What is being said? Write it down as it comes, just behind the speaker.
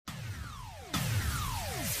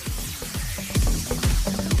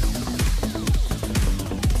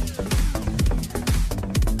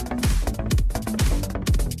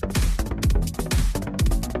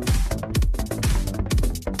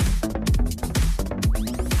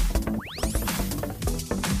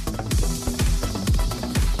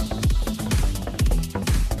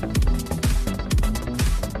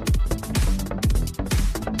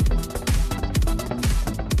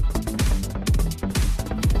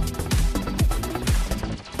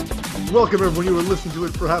Welcome everyone, you are listening to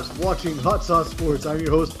it, perhaps watching Hot Sauce Sports. I'm your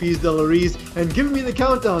host, Pease Delarice, and giving me the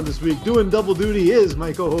countdown this week, doing double duty, is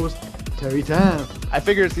my co-host, Terry Tam. I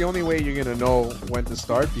figure it's the only way you're going to know when to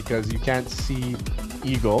start because you can't see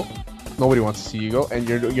Eagle. Nobody wants to see Eagle, and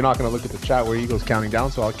you're not going to look at the chat where Eagle's counting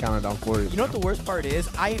down, so I'll count it down for you. You know what the worst part is?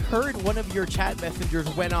 I heard one of your chat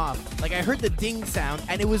messengers went off. Like, I heard the ding sound,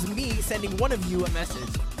 and it was me sending one of you a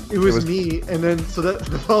message. It was me, and then, so that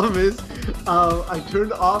the problem is, I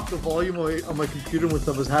turned off the volume on my computer when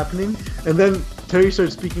stuff was happening, and then Terry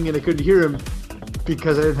started speaking, and I couldn't hear him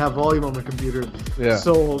because I didn't have volume on my computer. Yeah.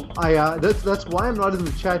 So that's why I'm not in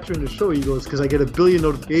the chat during the show, Eagles, because I get a billion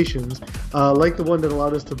notifications, like the one that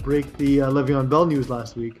allowed us to break the Le'Veon Bell news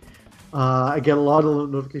last week. I get a lot of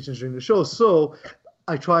notifications during the show, so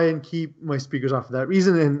I try and keep my speakers off for that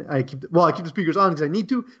reason, and I keep the speakers on because I need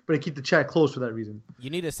to, but I keep the chat closed for that reason. You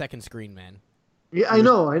need a second screen, man. Yeah, I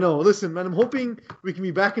know. Listen, man, I'm hoping we can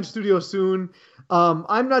be back in studio soon.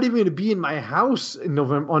 I'm not even going to be in my house on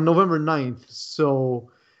November 9th,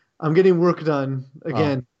 so I'm getting work done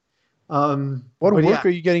again. What work are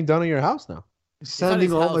you getting done in your house now?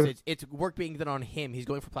 Sanding all my... It's work being done on him. He's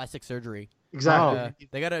going for plastic surgery. Exactly.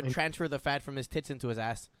 They got to transfer the fat from his tits into his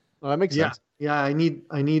ass. Oh, that makes sense. Yeah. I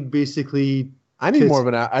need basically. I need more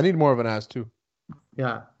of an ass too.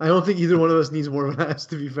 Yeah, I don't think either one of us needs more of an ass,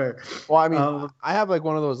 to be fair. Well, I mean, I have like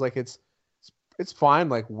one of those, like it's fine,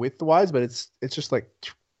 like width-wise, but it's just like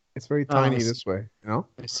it's very tiny this way, you know.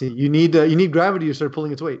 I see. You need gravity to start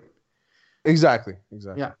pulling its weight. Exactly.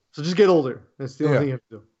 Yeah. So just get older. That's the only thing you have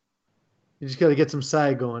to do. You just got to get some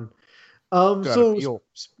sag going.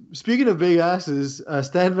 Speaking of big asses,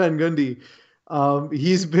 Stan Van Gundy,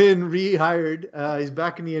 he's been rehired. He's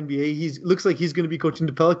back in the NBA. He looks like he's going to be coaching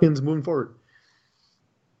the Pelicans moving forward.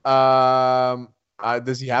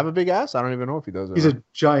 Does he have a big ass? I don't even know if he does. He's a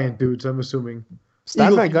giant dude, so I'm assuming.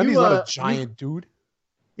 Stan Van Gundy's not a giant dude.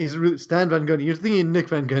 He's Stan Van Gundy. You're thinking Nick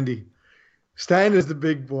Van Gundy. Stan is the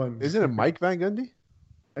big one. Isn't it Mike Van Gundy?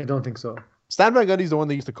 I don't think so. Stan Van Gundy's the one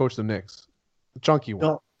that used to coach the Knicks. The chunky one.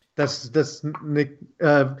 No, that's Nick.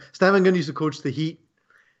 Stan Van Gundy used to coach the Heat.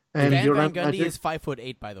 And Van Gundy is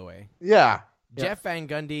 5'8", by the way. Yeah. Jeff Van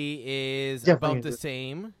Gundy is about the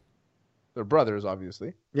same. They're brothers,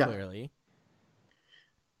 obviously. Yeah. Clearly.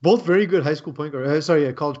 Both very good high school point guards.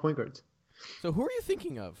 College point guards. So who are you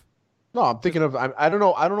thinking of? No, I'm thinking of. I don't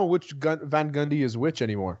know. I don't know which Van Gundy is which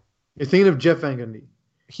anymore. You're thinking of Jeff Van Gundy.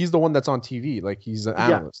 He's the one that's on TV. Like he's an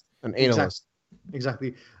analyst, an analyst.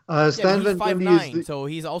 Exactly. Stan Van Gundy is so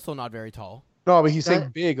he's also not very tall. No, but he's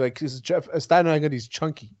saying big. Like Stan Van Gundy's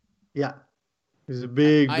chunky. Yeah. He's a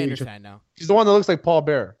big. I understand now. He's the one that looks like Paul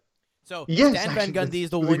Bear. So Stan Van Gundy is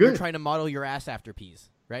the one you're trying to model your ass after, Peas,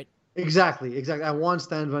 right? Exactly. I want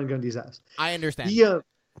Stan Van Gundy's ass. I understand.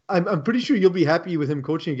 I'm pretty sure you'll be happy with him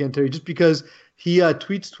coaching again, Terry, just because he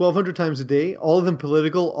tweets 1,200 times a day, all of them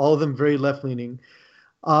political, all of them very left-leaning.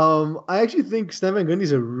 I actually think Stan Van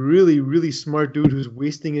Gundy's a really, really smart dude who's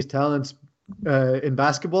wasting his talents in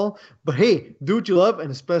basketball. But hey, do what you love, and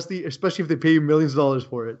especially if they pay you millions of dollars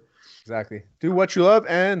for it. Exactly. Do what you love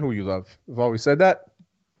and who you love. We've always said that.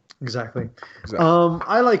 Exactly.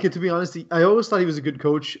 I like it, to be honest. I always thought he was a good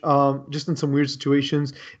coach, just in some weird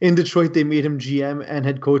situations. In Detroit, they made him GM and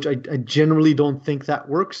head coach. I generally don't think that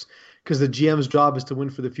works because the GM's job is to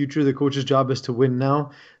win for the future. The coach's job is to win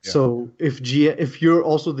now. Yeah. So if you're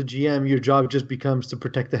also the GM, your job just becomes to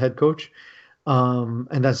protect the head coach.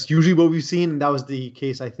 And that's usually what we've seen. And that was the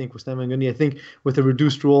case, I think, with Stan Van Gundy. I think with a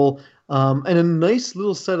reduced role and a nice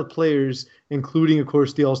little set of players, including, of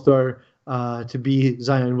course, the All-Star to be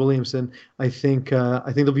Zion Williamson, I think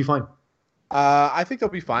they'll be fine. I think they'll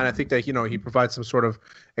be fine. I think that he provides some sort of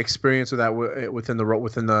experience with that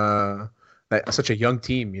within such a young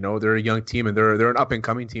team. They're a young team and they're an up and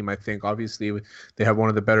coming team. I think obviously they have one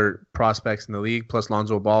of the better prospects in the league. Plus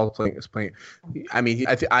Lonzo Ball is playing. I mean,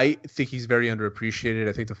 I think he's very underappreciated.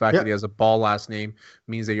 I think the fact that he has a Ball last name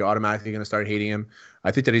means that you're automatically going to start hating him.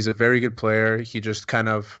 I think that he's a very good player. He just kind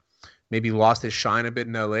of maybe lost his shine a bit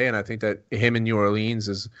in LA, and I think that him in New Orleans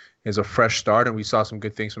is a fresh start, and we saw some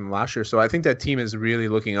good things from him last year. So I think that team is really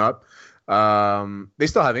looking up. They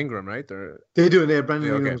still have Ingram, right? They do, and they have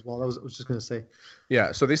Brandon Ingram as well. I was just going to say.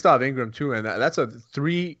 Yeah, so they still have Ingram too, and that's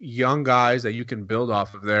three young guys that you can build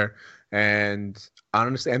off of there. And I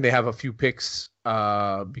understand they have a few picks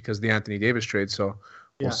because of the Anthony Davis trade. So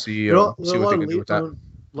we'll see. We'll see what they can do with that.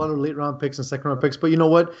 A lot of late round picks and second round picks, but you know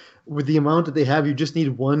what? With the amount that they have, you just need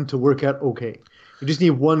one to work out okay. You just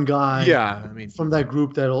need one guy from that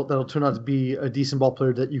group that'll turn out to be a decent ball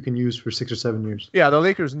player that you can use for 6 or 7 years. Yeah, the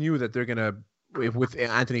Lakers knew that they're gonna if with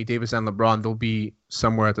Anthony Davis and LeBron, they'll be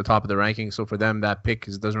somewhere at the top of the ranking. So for them, that pick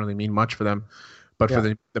doesn't really mean much for them. But for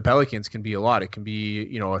the Pelicans, can be a lot. It can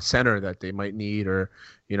be, a center that they might need, or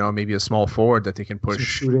maybe a small forward that they can push. Some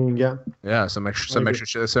shooting, some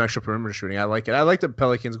extra perimeter shooting. I like it. I like the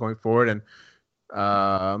Pelicans going forward, and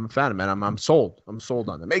I'm a fan, man. I'm sold. I'm sold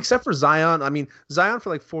on them. Except for Zion. I mean, Zion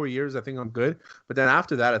for like 4 years, I think I'm good. But then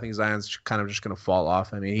after that, I think Zion's kind of just going to fall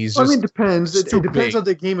off. I mean, he's just. It depends. It depends how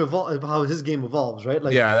the game how his game evolves, right?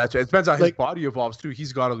 Like, that's right. It depends how his body evolves too.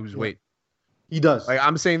 He's got to lose weight. He does. Like,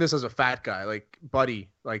 I'm saying this as a fat guy, like, buddy,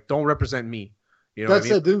 like, don't represent me. You know what I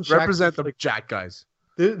mean? Didn't represent the jack guys.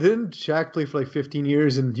 Didn't Shaq play for like 15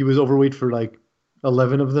 years and he was overweight for like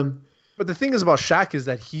 11 of them? But the thing is about Shaq is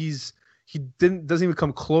that he doesn't even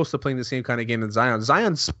come close to playing the same kind of game as Zion.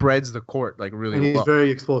 Zion spreads the court like really well. And he's very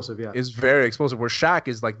explosive, yeah. Is very explosive. Where Shaq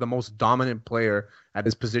is like the most dominant player at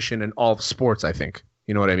his position in all of sports, I think.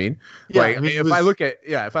 You know what I mean? Yeah, like, if I look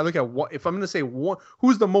at what, if I'm going to say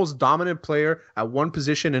who's the most dominant player at one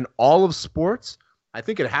position in all of sports, I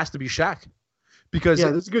think it has to be Shaq. Because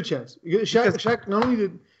there's a good chance. Shaq not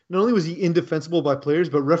only was he indefensible by players,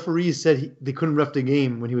 but referees said they couldn't ref the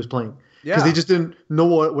game when he was playing because they just didn't know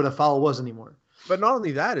what a foul was anymore. But not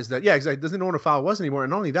only that is that, exactly, doesn't know what a foul was anymore. And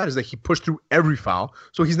not only that is that he pushed through every foul,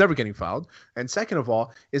 so he's never getting fouled. And second of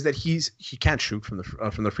all is that he can't shoot from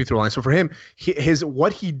the free throw line. So for him,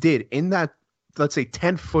 what he did in that, let's say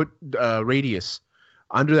 10-foot radius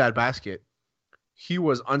under that basket, he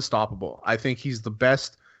was unstoppable. I think he's the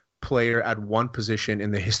best player at one position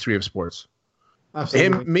in the history of sports.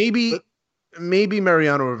 Absolutely. And maybe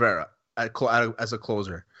Mariano Rivera as a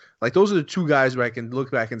closer. Like, those are the two guys where I can look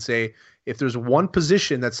back and say, if there's one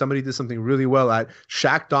position that somebody did something really well at,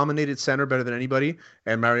 Shaq dominated center better than anybody,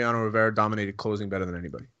 and Mariano Rivera dominated closing better than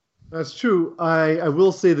anybody. That's true. I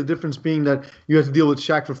will say the difference being that you have to deal with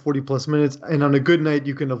Shaq for 40-plus minutes, and on a good night,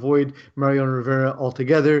 you can avoid Mariano Rivera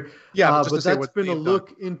altogether. Yeah, but that's been a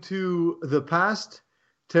look into the past.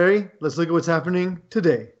 Terry, let's look at what's happening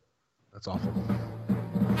today. That's awful.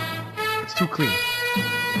 It's too clean.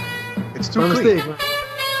 It's too clean. Mistake.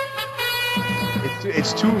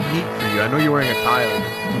 It's too neat for you. I know you're wearing a tie on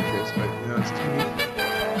your face, but it's too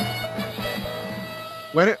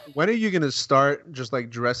neat. When are you gonna start just like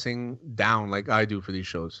dressing down like I do for these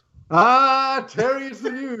shows? Terry, it's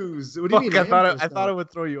the news. What do you mean? I thought it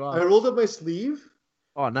would throw you off. I rolled up my sleeve.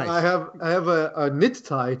 Oh, nice. I have a knit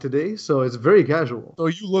tie today, so it's very casual. So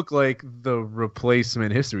you look like the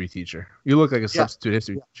replacement history teacher. You look like a substitute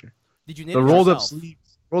history teacher. Did you knit the it rolled yourself? up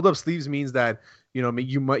sleeves? Rolled up sleeves means that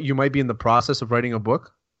you might be in the process of writing a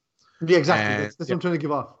book. Yeah, exactly. That's what I'm trying to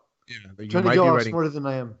give off. Yeah, trying to give off smarter than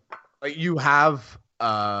I am. Like, you have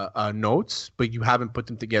notes, but you haven't put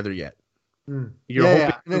them together yet. You're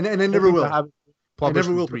hoping, and I never will. I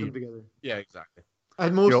never will put them together. Yeah, exactly.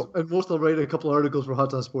 At most, I'll write a couple articles for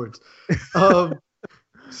Hot on Sports.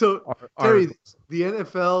 So, Terry, the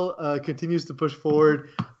NFL continues to push forward.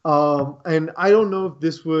 And I don't know if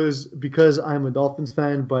this was because I'm a Dolphins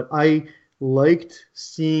fan, but I liked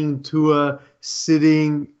seeing Tua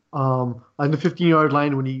sitting on the 15-yard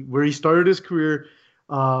line where he started his career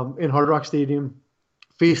in Hard Rock Stadium,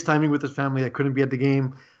 FaceTiming with his family that couldn't be at the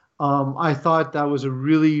game. I thought that was a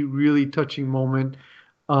really, really touching moment.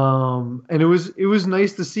 And it was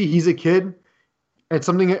nice to see. He's a kid. It's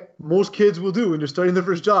something that most kids will do when they're starting their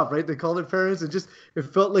first job, right? They call their parents. It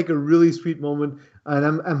felt like a really sweet moment, and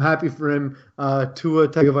I'm happy for him. Tua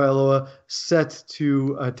Tagovailoa set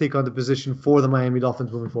to take on the position for the Miami Dolphins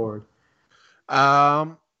moving forward.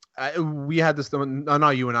 We had this,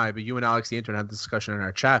 not you and I, but you and Alex, the intern, had this discussion in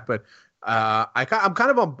our chat. But I'm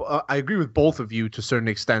kind of I agree with both of you to certain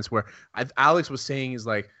extents. Where Alex was saying is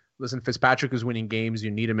like, listen, Fitzpatrick is winning games.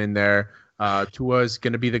 You need him in there. Tua is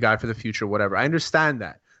going to be the guy for the future, whatever. I understand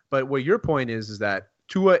that. But what your point is that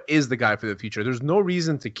Tua is the guy for the future. There's no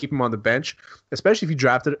reason to keep him on the bench, especially if you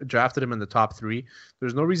drafted him in the top 3.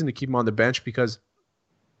 There's no reason to keep him on the bench because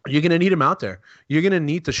you're going to need him out there. You're going to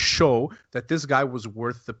need to show that this guy was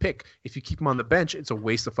worth the pick. If you keep him on the bench, it's a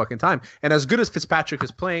waste of fucking time. And as good as Fitzpatrick is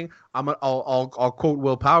playing, I'll quote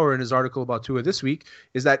Will Power in his article about Tua this week,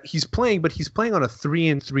 is that he's playing, but he's playing on a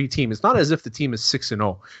 3-3 team. It's not as if the team is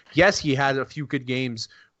 6-0. Yes, he had a few good games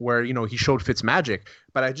where, he showed Fitzmagic,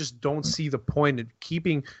 but I just don't see the point in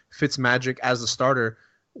keeping Fitzmagic as a starter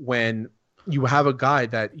when you have a guy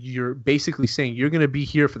that you're basically saying you're going to be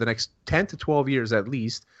here for the next 10 to 12 years at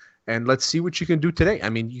least, and let's see what you can do today. I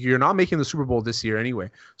mean, you're not making the Super Bowl this year anyway,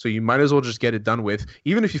 so you might as well just get it done with.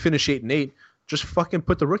 Even if you finish 8-8, just fucking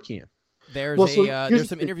put the rookie in. There's there's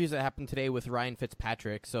some interviews that happened today with Ryan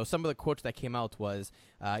Fitzpatrick. So some of the quotes that came out was,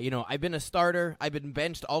 I've been a starter, I've been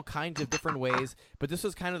benched all kinds of different ways, but this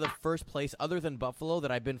was kind of the first place other than Buffalo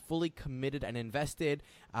that I've been fully committed and invested.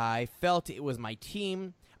 I felt it was my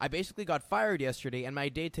team. I basically got fired yesterday, and my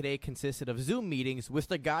day today consisted of Zoom meetings with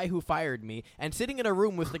the guy who fired me and sitting in a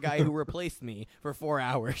room with the guy who replaced me for 4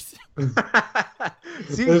 hours.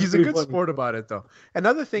 See, he's a good sport about it, though.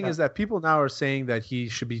 Another thing is that people now are saying that he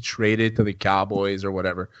should be traded to the Cowboys or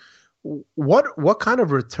whatever. What kind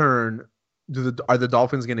of return are the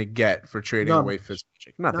Dolphins going to get for trading away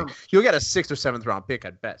Fitzpatrick? Nothing. You'll get a 6th or 7th round pick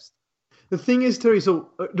at best. The thing is, Terry, so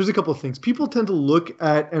there's a couple of things. People tend to look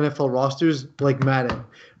at NFL rosters like Madden,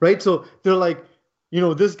 right? So they're like,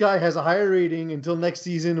 this guy has a higher rating until next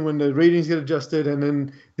season when the ratings get adjusted, and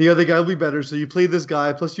then the other guy will be better. So you play this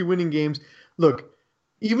guy, plus you're winning games. Look,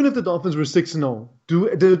 even if the Dolphins were 6-0,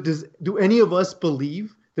 do any of us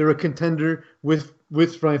believe they're a contender with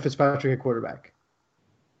Ryan Fitzpatrick at quarterback?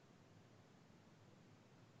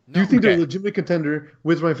 Do you think they're a legitimate contender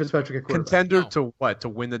with Ryan Fitzpatrick at quarterback? Contender to what? To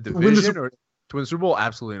win the division or to win the Super Bowl?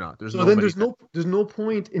 Absolutely not. There's no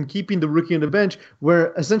point in keeping the rookie on the bench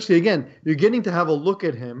where essentially, again, you're getting to have a look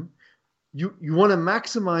at him. You want to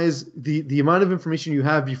maximize the amount of information you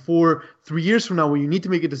have before 3 years from now when you need to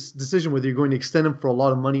make a decision whether you're going to extend him for a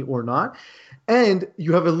lot of money or not. And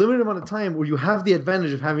you have a limited amount of time where you have the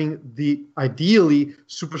advantage of having the ideally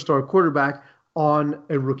superstar quarterback on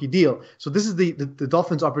a rookie deal. So this is the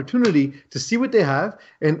Dolphins' opportunity to see what they have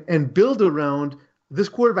and build around this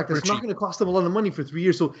quarterback that's not going to cost them a lot of money for 3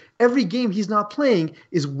 years. So every game he's not playing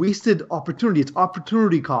is wasted opportunity. It's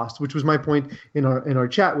opportunity cost, which was my point in our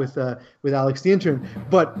chat with Alex the intern.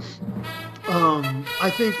 But I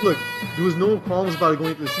think, look, there was no problems about it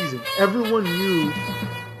going into the season. Everyone knew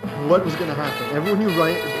what was going to happen. Everyone knew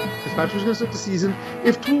Fitzpatrick was going to start the season.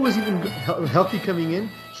 If Tua was even healthy coming in,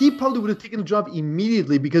 he probably would have taken the job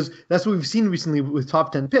immediately because that's what we've seen recently with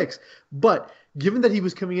top 10 picks. But given that he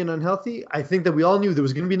was coming in unhealthy, I think that we all knew there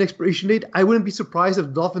was going to be an expiration date. I wouldn't be surprised if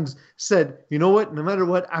the Dolphins said, you know what, no matter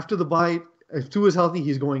what, after the bye, if Tua is healthy,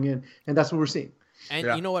 he's going in. And that's what we're seeing. And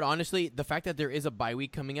you know what, honestly, the fact that there is a bye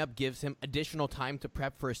week coming up gives him additional time to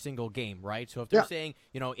prep for a single game, right? So if they're saying,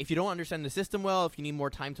 if you don't understand the system well, if you need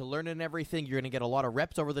more time to learn it and everything, you're going to get a lot of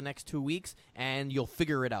reps over the next 2 weeks, and you'll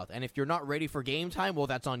figure it out. And if you're not ready for game time, well,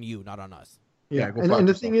 that's on you, not on us. Yeah, and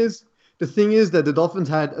the thing is that the Dolphins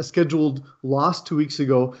had a scheduled loss 2 weeks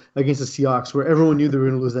ago against the Seahawks where everyone knew they were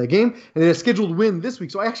going to lose that game. And they had a scheduled win this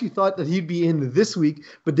week. So I actually thought that he'd be in this week,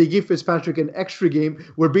 but they gave Fitzpatrick an extra game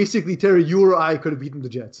where basically, Terry, you or I could have beaten the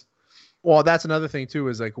Jets. Well, that's another thing, too,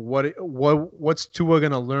 is like what's Tua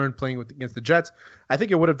going to learn playing against the Jets? I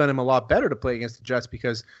think it would have done him a lot better to play against the Jets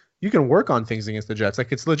because you can work on things against the Jets.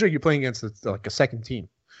 Like, it's legit. You're playing against like a second team.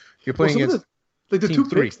 You're playing against the two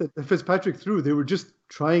picks that Fitzpatrick threw, they were just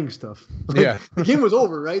trying stuff. The game was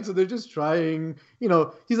over, right? So they're just trying.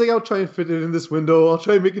 He's like, I'll try and fit it in this window. I'll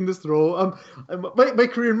try making this throw. My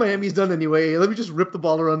career in Miami is done anyway. Let me just rip the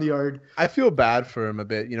ball around the yard. I feel bad for him a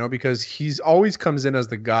bit, because he's always comes in as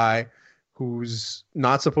the guy who's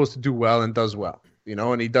not supposed to do well and does well,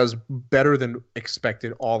 and he does better than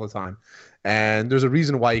expected all the time. And there's a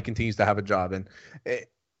reason why he continues to have a job. And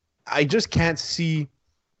I just can't see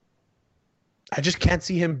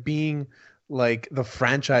him being like the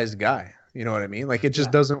franchise guy. You know what I mean? Like, it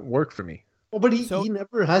just doesn't work for me. Well, but he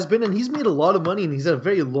never has been, and he's made a lot of money, and he's had a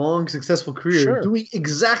very long, successful career doing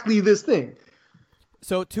exactly this thing.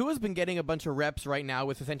 So Tua's been getting a bunch of reps right now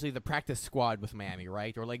with essentially the practice squad with Miami,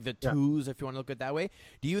 right? Or like the twos, if you want to look at it that way.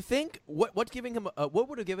 Do you think what would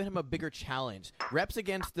have given him a bigger challenge? Reps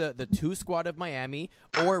against the 2 squad of Miami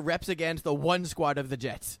or reps against the 1 squad of the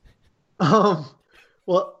Jets?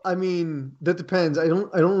 Well, I mean, that depends. I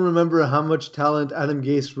don't remember how much talent Adam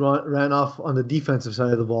Gase ran off on the defensive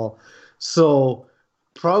side of the ball. So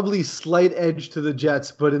probably slight edge to the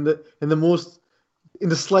Jets, but in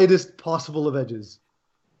the slightest possible of edges.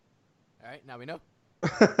 All right, now we know.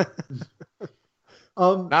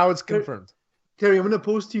 Now it's confirmed. Terry, I'm going to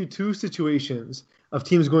pose to you 2 situations of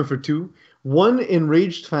teams going for 2. One,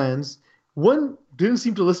 enraged fans. One didn't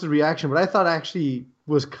seem to elicit a reaction, but I thought actually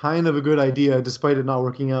was kind of a good idea despite it not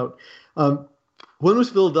working out. One was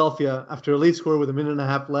Philadelphia. After a late score with a minute and a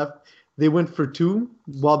half left, they went for 2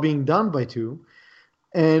 while being down by 2.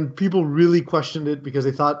 And people really questioned it because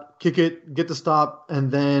they thought, kick it, get the stop,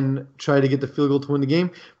 and then try to get the field goal to win the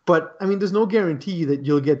game. But, I mean, there's no guarantee that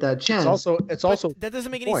you'll get that chance. It's also that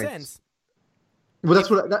doesn't make any sense. Well, that's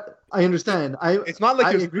what I understand. It's not like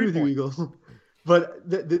I agree with you, Eagle. But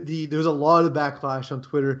there's a lot of backlash on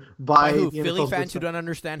Twitter by Philly fans who don't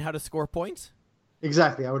understand how to score points?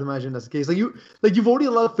 Exactly. I would imagine that's the case. You've already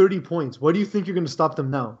allowed 30 points. Why do you think you're going to stop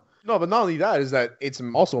them now? No, but not only that is that it's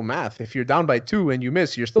also math. If you're down by 2 and you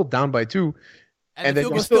miss, you're still down by 2, and the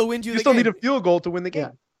field goal still wins you. You still need a field goal to win the game.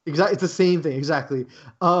 Yeah, exactly. It's the same thing. Exactly.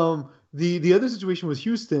 The other situation was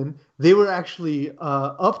Houston. They were actually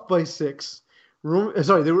up by 6. They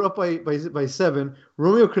were up by 7.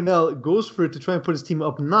 Romeo Crennel goes for it to try and put his team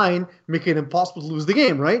up 9, making it impossible to lose the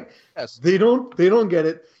game. Right? Yes. They don't get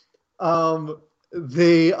it.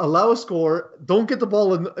 They allow a score, don't get the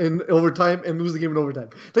ball in overtime, and lose the game in overtime.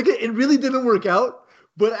 Like it really didn't work out.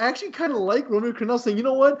 But I actually kind of like Romeo Crennel saying, you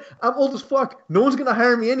know what? I'm old as fuck. No one's gonna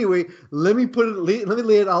hire me anyway. Let me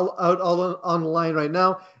lay it all out on the line right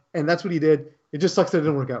now. And that's what he did. It just sucks that it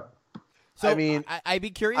didn't work out. So I mean, I'd be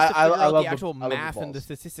curious to figure out the actual math and the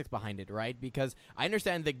statistics behind it, right? Because I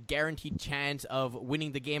understand the guaranteed chance of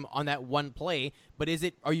winning the game on that one play, but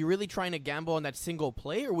are you really trying to gamble on that single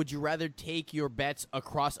play, or would you rather take your bets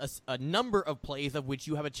across a number of plays of which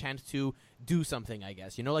you have a chance to do something, I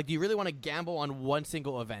guess? Do you really want to gamble on one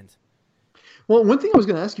single event? Well, one thing I was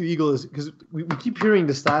going to ask you, Eagle, is because we keep hearing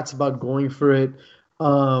the stats about going for it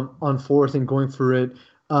on fourth and going for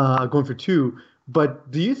 2.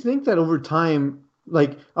 But do you think that over time,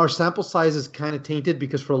 our sample size is kind of tainted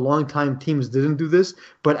because for a long time teams didn't do this,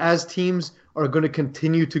 but as teams are going to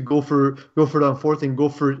continue to go for it on fourth and go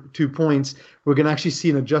for 2 points, we're going to actually see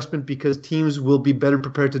an adjustment because teams will be better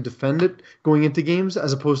prepared to defend it going into games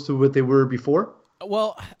as opposed to what they were before?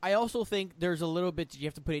 Well, I also think there's a little bit you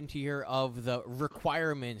have to put into here of the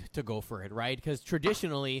requirement to go for it, right? Because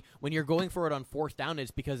traditionally, when you're going for it on fourth down,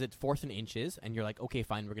 it's because it's 4th and inches, and you're like, okay,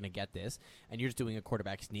 fine, we're going to get this, and you're just doing a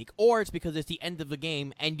quarterback sneak. Or it's because it's the end of the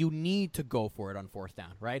game, and you need to go for it on fourth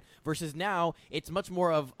down, right? Versus now, it's much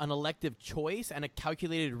more of an elective choice and a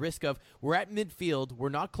calculated risk of we're at midfield, we're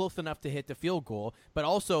not close enough to hit the field goal, but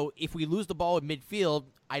also if we lose the ball at midfield,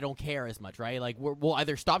 I don't care as much, right? We'll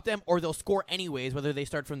either stop them or they'll score anyways, whether they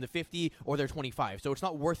start from the 50 or they're 25. So it's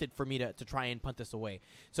not worth it for me to try and punt this away.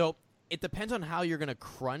 So it depends on how you're going to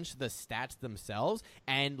crunch the stats themselves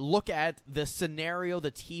and look at the scenario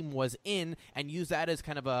the team was in and use that as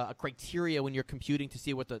kind of a criteria when you're computing to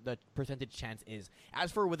see what the percentage chance is.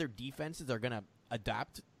 As for whether defenses are going to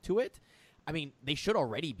adapt to it, I mean, they should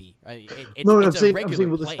already be. I'm saying,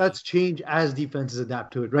 well, the stats change as defenses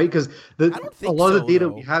adapt to it, right? Because a lot of the data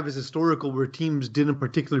we have is historical, where teams didn't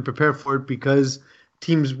particularly prepare for it because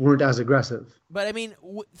teams weren't as aggressive. But I mean,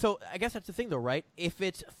 so I guess that's the thing, though, right? If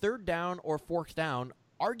it's third down or fourth down,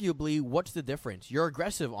 arguably, what's the difference? You're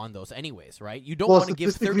aggressive on those, anyways, right? You don't want to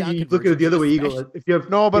give third down. You look at it the other way, Eagle.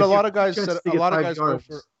 But a lot of guys go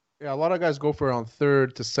for. Yeah, a lot of guys go for it on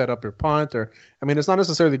third to set up your punt. It's not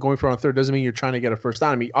necessarily going for it on third. Doesn't mean you're trying to get a first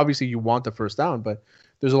down. I mean, obviously you want the first down, but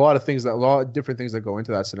there's a lot of different things that go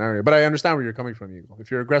into that scenario. But I understand where you're coming from, Eagle.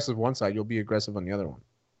 If you're aggressive one side, you'll be aggressive on the other one.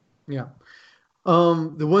 Yeah.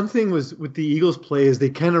 The one thing was with the Eagles play is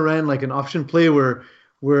they kind of ran like an option play where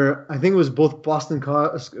I think it was both Boston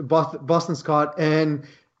Scott and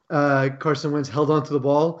Carson Wentz held onto the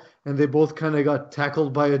ball, and they both kind of got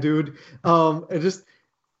tackled by a dude.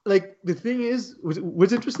 The thing is,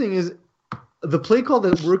 what's interesting is the play call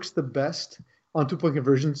that works the best on 2-point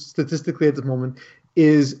conversions statistically at the moment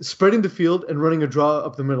is spreading the field and running a draw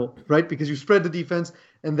up the middle, right? Because you spread the defense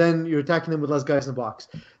and then you're attacking them with less guys in the box.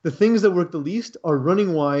 The things that work the least are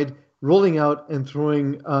running wide, rolling out, and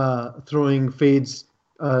throwing fades,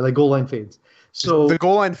 like goal line fades. So the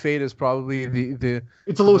goal line fade is probably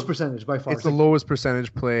it's the lowest percentage by far. It's the lowest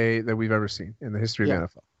percentage play that we've ever seen in the history of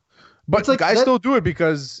NFL. But guys still do it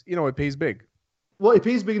because, it pays big. Well, it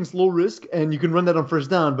pays big and it's low risk, and you can run that on first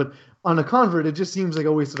down. But on a convert, it just seems like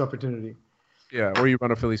a wasted opportunity. Yeah, or you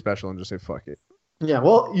run a Philly special and just say, fuck it. Yeah,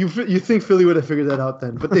 well, you think Philly would have figured that out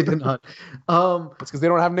then, but they did not. It's because they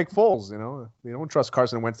don't have Nick Foles, They don't trust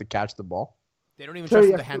Carson Wentz to catch the ball. They don't even trust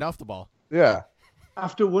him to hand off the ball. Yeah.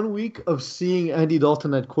 After 1 week of seeing Andy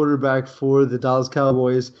Dalton at quarterback for the Dallas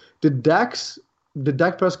Cowboys, did Dak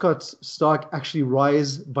Prescott's stock actually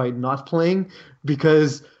rise by not playing?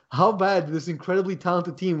 Because how bad this incredibly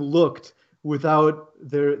talented team looked without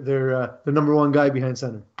their number one guy behind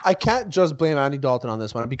center. I can't just blame Andy Dalton on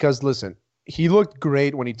this one because, listen, he looked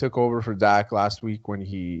great when he took over for Dak last week when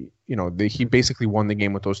he basically won the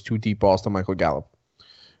game with those 2 deep balls to Michael Gallup.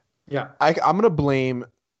 Yeah. I'm going to blame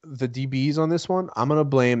the DBs on this one. I'm going to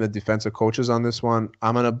blame the defensive coaches on this one.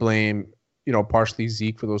 I'm going to blame, partially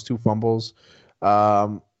Zeke for those 2 fumbles.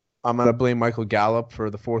 I'm going to blame Michael Gallup for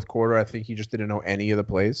the fourth quarter. I think he just didn't know any of the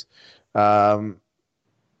plays.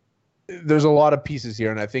 There's a lot of pieces here,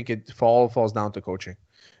 and I think it falls down to coaching.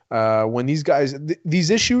 When these guys, these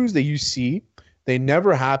issues that you see, they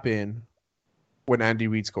never happen when Andy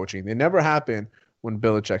Reid's coaching. They never happen when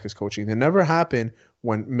Belichick is coaching. They never happen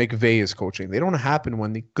when McVay is coaching. They don't happen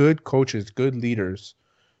when the good coaches, good leaders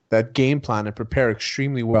that game plan and prepare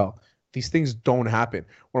extremely well. These things don't happen.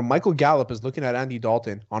 Where Michael Gallup is looking at Andy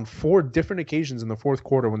Dalton on 4 different occasions in the fourth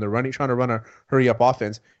quarter when they're trying to run a hurry-up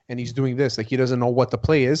offense, and he's doing this. Like, he doesn't know what the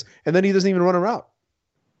play is, and then he doesn't even run a route.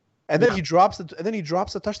 And then he drops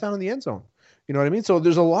the touchdown in the end zone. You know what I mean? So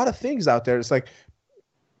there's a lot of things out there. It's like,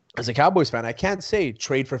 as a Cowboys fan, I can't say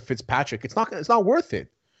trade for Fitzpatrick. It's not worth it.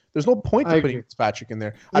 There's no point to putting Fitzpatrick in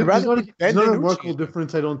there. I'd rather put there's not a remarkable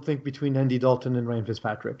difference, I don't think, between Andy Dalton and Ryan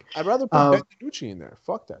Fitzpatrick. I'd rather put Ben DiNucci in there.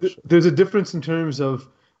 Fuck that shit. There's a difference in terms of,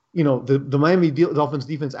 the Miami Dolphins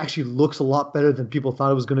defense actually looks a lot better than people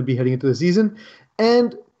thought it was going to be heading into the season.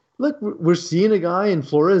 And look, we're seeing a guy in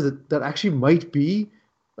Flores that actually might be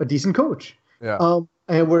a decent coach. Yeah.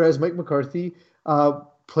 And whereas Mike McCarthy,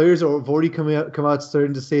 players have already come out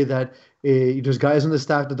starting to say that there's guys on the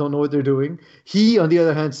staff that don't know what they're doing. He, on the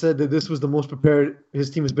other hand, said that this was the most prepared his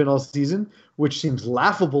team has been all season, which seems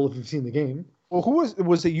laughable if you've seen the game. Well,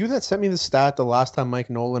 was it you that sent me the stat the last time Mike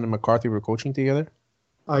Nolan and McCarthy were coaching together?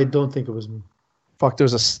 I don't think it was me. Fuck,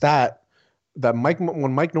 there's a stat that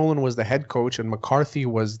when Mike Nolan was the head coach and McCarthy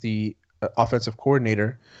was the offensive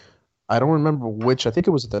coordinator. I don't remember which. I think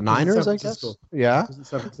it was the Niners, I guess. Yeah.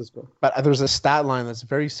 San Francisco. But there's a stat line that's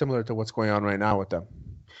very similar to what's going on right now with them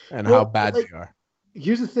and how bad they are.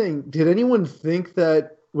 Here's the thing. Did anyone think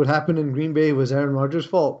that what happened in Green Bay was Aaron Rodgers'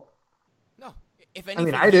 fault? No. If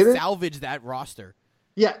anything, I didn't. Salvage that roster.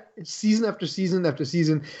 Yeah, season after season after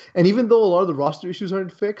season. And even though a lot of the roster issues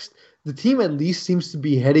aren't fixed, the team at least seems to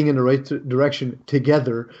be heading in the right direction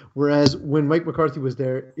together. Whereas when Mike McCarthy was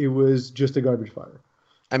there, it was just a garbage fire.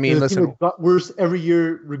 I mean, listen, it got worse every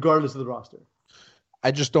year, regardless of the roster.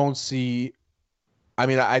 I just don't see. I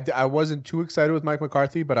mean, I wasn't too excited with Mike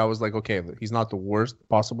McCarthy, but I was like, okay, he's not the worst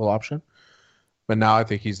possible option. But now I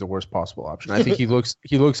think he's the worst possible option. I think he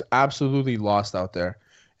looks absolutely lost out there,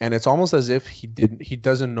 and it's almost as if he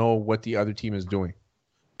doesn't know what the other team is doing,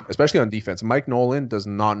 especially on defense. Mike Nolan does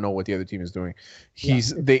not know what the other team is doing.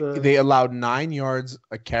 They allowed 9 yards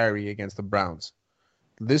a carry against the Browns.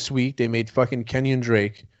 This week, they made fucking Kenyon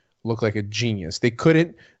Drake look like a genius. They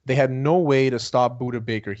had no way to stop Budda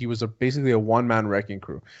Baker. He was basically a one-man wrecking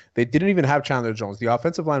crew. They didn't even have Chandler Jones. The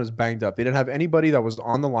offensive line was banged up. They didn't have anybody that was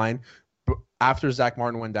on the line after Zach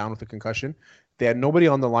Martin went down with a concussion. They had nobody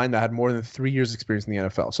on the line that had more than 3 years experience in the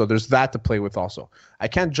NFL. So there's that to play with also. I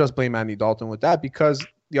can't just blame Andy Dalton with that because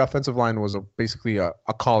the offensive line was basically a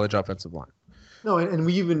college offensive line. No, and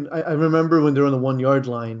I remember when they were on the 1 yard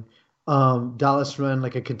line, Dallas ran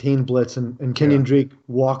like a contained blitz and Kenyon Drake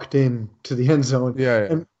walked in to the end zone. Yeah.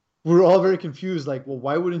 And we were all very confused. Like, well,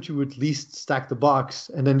 why wouldn't you at least stack the box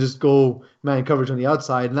and then just go man coverage on the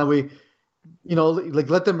outside? And that way, like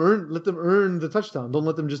let them earn the touchdown. Don't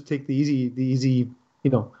let them just take the easy,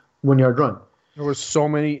 1 yard run. There were so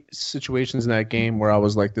many situations in that game where I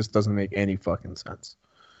was like, this doesn't make any fucking sense.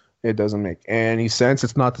 It doesn't make any sense.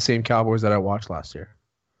 It's not the same Cowboys that I watched last year.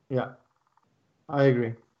 Yeah, I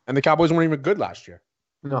agree. And the Cowboys weren't even good last year.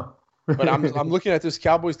 No. But I'm looking at this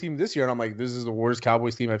Cowboys team this year, and I'm like, this is the worst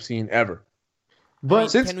Cowboys team I've seen ever.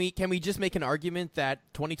 But can we just make an argument that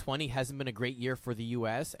 2020 hasn't been a great year for the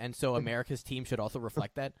U.S. and so America's team should also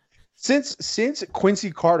reflect that? Since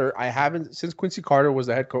Quincy Carter, since Quincy Carter was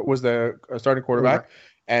the starting quarterback,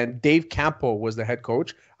 and Dave Campo was the head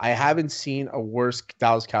coach, I haven't seen a worse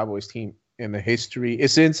Dallas Cowboys team in the history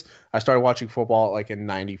since I started watching football like in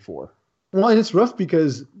 '94. Well, and it's rough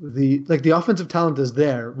because the offensive talent is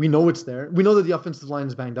there. We know it's there. We know that the offensive line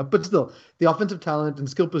is banged up, but still, the offensive talent and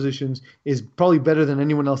skill positions is probably better than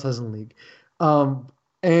anyone else has in the league.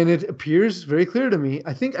 And it appears very clear to me.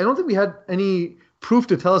 I don't think we had any proof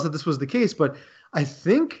to tell us that this was the case, but I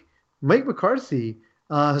think Mike McCarthy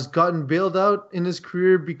has gotten bailed out in his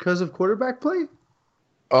career because of quarterback play.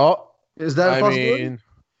 Oh, is that a possibility?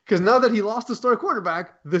 Because now that he lost the star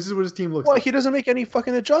quarterback, this is what his team looks like. Well, he doesn't make any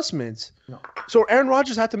fucking adjustments. No. So Aaron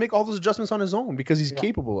Rodgers had to make all those adjustments on his own because he's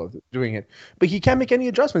capable of doing it. But he can't make any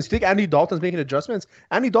adjustments. You think Andy Dalton's making adjustments?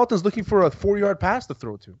 Andy Dalton's looking for a 4-yard pass to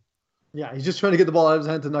throw to. Yeah, he's just trying to get the ball out of his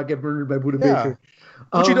hand to not get murdered by Budda Baker.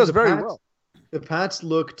 Which he does very well. The Pats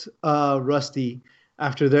looked rusty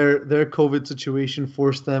after their COVID situation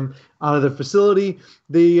forced them out of their facility.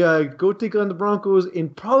 They go take on the Broncos in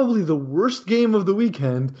probably the worst game of the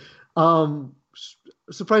weekend.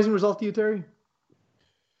 Surprising result to you, Terry?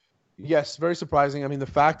 Yes, very surprising. I mean, the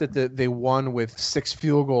fact that they won with 6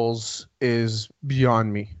 field goals is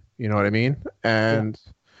beyond me. You know what I mean? And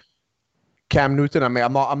Cam Newton. I mean,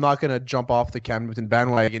 I'm not gonna jump off the Cam Newton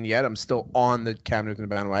bandwagon yet. I'm still on the Cam Newton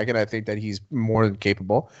bandwagon. I think that he's more than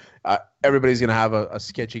capable. Everybody's gonna have a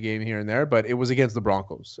sketchy game here and there, but it was against the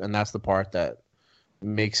Broncos, and that's the part that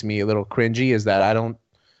makes me a little cringy. Is that I don't.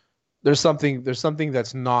 There's something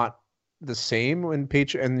that's not the same in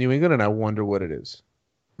New England, and I wonder what it is.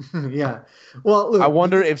 Yeah. Well, look, I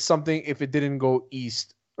wonder if it didn't go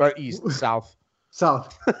south.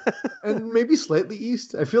 South, and maybe slightly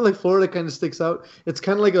east. I feel like Florida kind of sticks out. It's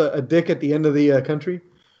kind of like a dick at the end of the country.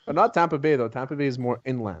 But not Tampa Bay, though. Tampa Bay is more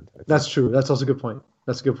inland. That's true. That's also a good point.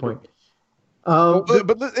 But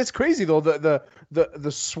it's crazy, though,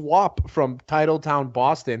 the swap from Titletown,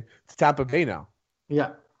 Boston to Tampa Bay now. Yeah.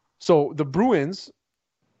 So the Bruins,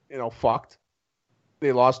 fucked.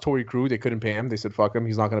 They lost Torrey Krug. They couldn't pay him. They said, fuck him.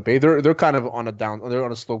 He's not going to pay. They're kind of on a down. They're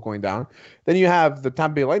on a slope going down. Then you have the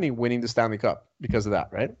Tampa Bay Lightning winning the Stanley Cup because of that,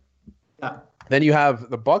 right? Yeah. Then you have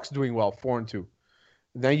the Bucks doing well, 4-2.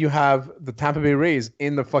 Then you have the Tampa Bay Rays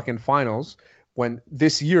in the fucking finals when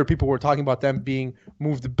this year people were talking about them being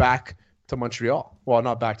moved back to Montreal. Well,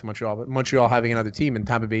 not back to Montreal, but Montreal having another team and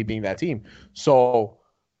Tampa Bay being that team. So,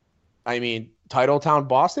 I mean, Titletown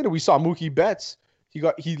Boston, and we saw Mookie Betts.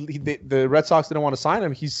 The Red Sox didn't want to sign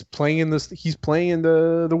him. He's playing in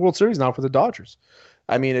the World Series now for the Dodgers.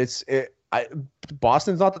 I mean,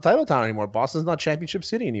 Boston's not the title town anymore. Boston's not Championship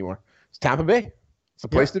City anymore. It's Tampa Bay. It's the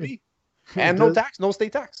place to be. And no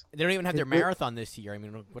state tax. They don't even have their marathon this year. I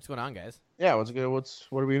mean, what's going on, guys? Yeah, what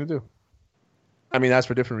are we gonna do? I mean, that's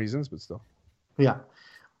for different reasons, but still. Yeah.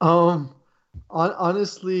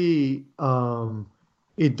 Honestly,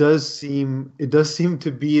 it does seem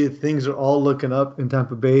to be that things are all looking up in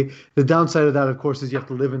Tampa Bay. The downside of that, of course, is you have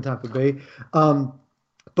to live in Tampa Bay.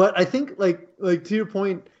 But I think, like to your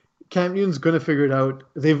point, Cam Newton's going to figure it out.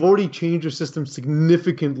 They've already changed their system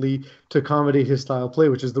significantly to accommodate his style of play,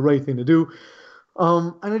 which is the right thing to do.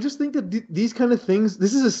 And I just think that these kind of things,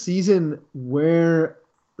 this is a season where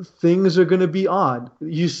things are going to be odd.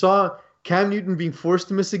 You saw Cam Newton being forced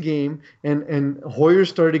to miss a game, and Hoyer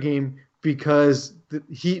started a game because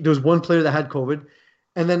there was one player that had COVID,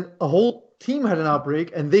 and then a whole team had an outbreak,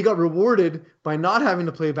 and they got rewarded by not having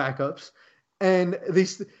to play backups. And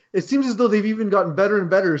it seems as though they've even gotten better and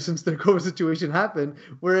better since their COVID situation happened,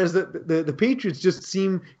 whereas the Patriots just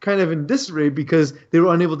seem kind of in disarray because they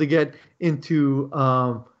were unable to get into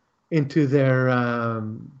their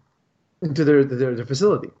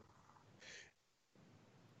facility.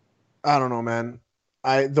 I don't know, man.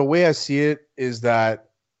 The way I see it is that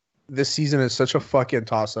this season is such a fucking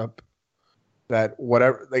toss-up that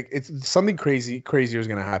whatever, like, it's something crazier is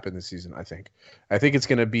going to happen this season. I think it's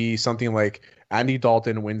going to be something like Andy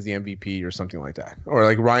Dalton wins the MVP or something like that, or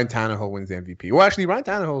like Ryan Tannehill wins the MVP. Well, actually, Ryan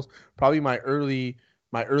Tannehill's probably my early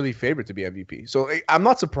favorite to be MVP. So I'm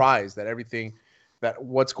not surprised that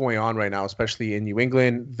what's going on right now, especially in New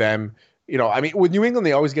England. I mean, with New England,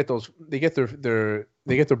 they always get their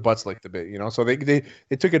butts licked a bit, So they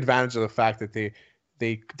took advantage of the fact that they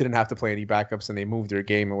didn't have to play any backups and they moved their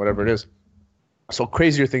game or whatever it is. So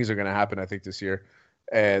crazier things are going to happen, I think, this year,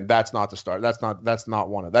 and that's not the start. That's not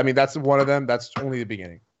one of them. I mean, that's one of them. That's only the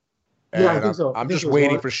beginning. And yeah, I think so. I'm just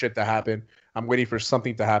waiting for shit to happen. I'm waiting for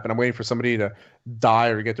something to happen. I'm waiting for somebody to die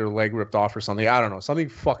or get their leg ripped off or something. I don't know. Something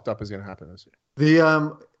fucked up is going to happen this year.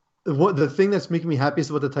 The thing that's making me happiest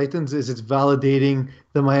about the Titans is it's validating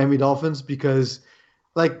the Miami Dolphins, because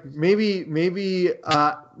like maybe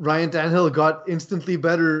Ryan Tannehill got instantly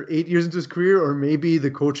better 8 years into his career, or maybe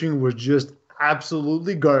the coaching was just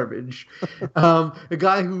absolutely garbage. A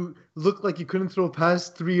guy who looked like he couldn't throw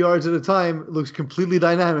past 3 yards at a time looks completely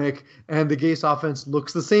dynamic, and the Gase offense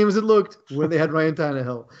looks the same as it looked when they had Ryan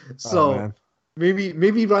Tannehill. So maybe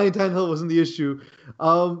Ryan Tannehill wasn't the issue.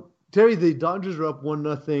 Terry, the Dodgers are up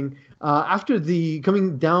 1-0 after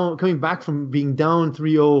coming back from being down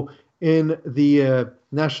 3-0 in the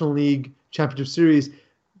National League Championship Series.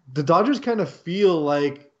 The Dodgers kind of feel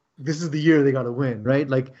like this is the year they got to win, right?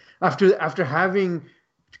 Like after having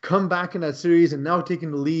come back in that series and now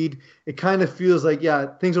taking the lead, it kind of feels like, yeah,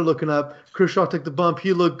 things are looking up. Kershaw took the bump.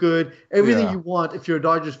 He looked good. Everything you want if you're a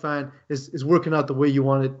Dodgers fan is working out the way you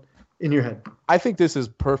want it in your head. I think this is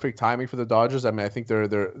perfect timing for the Dodgers. I mean, I think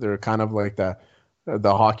they're kind of like the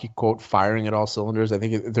hockey quote, firing at all cylinders. I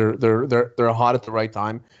think they're hot at the right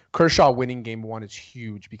time. Kershaw winning game one is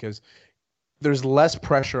huge because there's less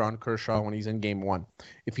pressure on Kershaw when he's in game one.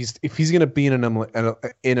 If he's going to be in an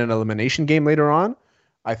elimination game later on,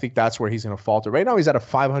 I think that's where he's going to falter. Right now, he's at a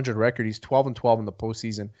 .500 record. He's 12-12 in the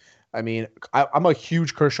postseason. I mean, I'm a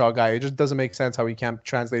huge Kershaw guy. It just doesn't make sense how he can't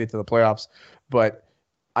translate it to the playoffs. But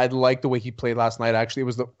I like the way he played last night.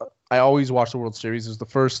 Actually, I always watch the World Series. It was the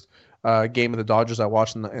first game of the Dodgers I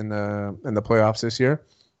watched in the playoffs this year.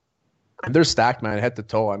 And they're stacked, man, head to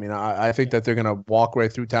toe. I mean, I think that they're gonna walk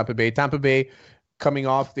right through Tampa Bay. Tampa Bay coming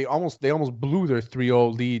off, they almost blew their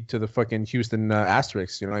 3-0 lead to the fucking Houston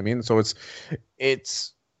Asterisks. You know what I mean? So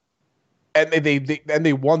it's and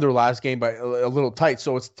they won their last game by a little tight.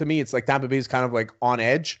 So to me, it's like Tampa Bay is kind of like on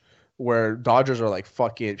edge, where Dodgers are like,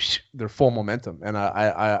 fuck it, they're full momentum, and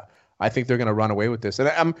I think they're gonna run away with this.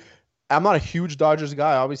 And I'm not a huge Dodgers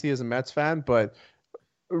guy, obviously, as a Mets fan, but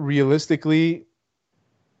realistically,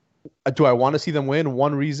 do I want to see them win?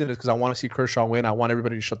 One reason is because I want to see Kershaw win. I want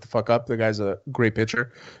everybody to shut the fuck up. The guy's a great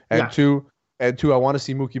pitcher. And two, I want to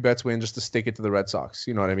see Mookie Betts win just to stick it to the Red Sox.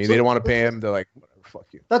 You know what I mean? They don't want to pay him. They're like, whatever, fuck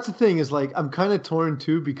you. That's the thing is, like, I'm kind of torn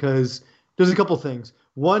too, because there's a couple things.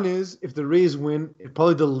 One is, if the Rays win, it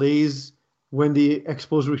probably delays when the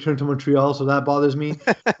Expos return to Montreal, so that bothers me.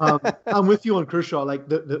 I'm with you on Kershaw. Like,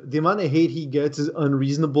 the amount of hate he gets is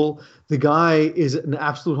unreasonable. The guy is an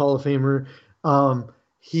absolute Hall of Famer.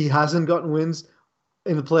 He hasn't gotten wins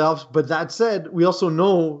in the playoffs, but that said, we also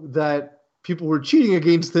know that people were cheating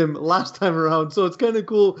against him last time around, so it's kind of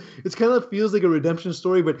cool. It kind of feels like a redemption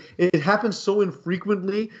story, but it happens so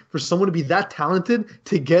infrequently for someone to be that talented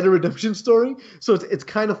to get a redemption story, so it's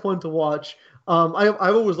kind of fun to watch. I've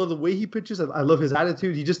always loved the way he pitches. I love his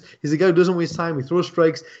attitude. He's a guy who doesn't waste time. He throws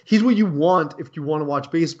strikes. He's what you want if you want to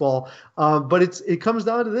watch baseball. But it comes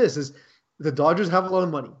down to this: is the Dodgers have a lot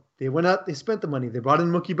of money. They went out, they spent the money. They brought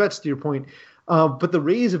in Mookie Betts, to your point. But the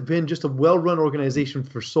Rays have been just a well-run organization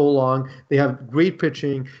for so long. They have great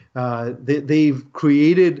pitching. They've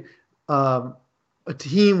created a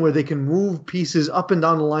team where they can move pieces up and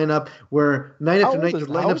down the lineup, where night after night, the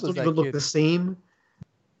lineups don't even look the same.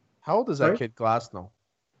 How old is that kid, Glasnow?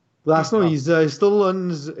 Glasnow, he's still on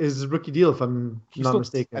his rookie deal, if I'm not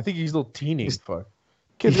mistaken. I think he's a little teeny. He's got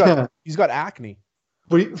acne.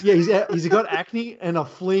 But he's got acne and a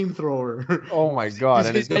flamethrower. Oh my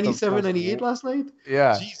god! He's 97, 98 last night.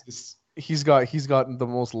 Yeah, Jesus. He's got the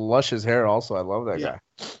most luscious hair. Also, I love that guy.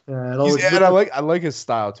 And I like his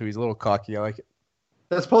style too. He's a little cocky. I like it.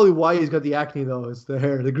 That's probably why he's got the acne, though. It's the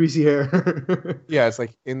hair, the greasy hair. Yeah, it's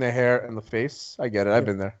like in the hair and the face. I get it. I've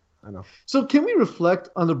been there. I know. So can we reflect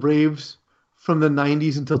on the Braves from the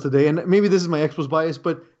 90s until today? And maybe this is my Expos bias,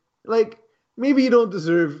 but like maybe you don't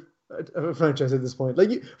deserve a franchise at this point.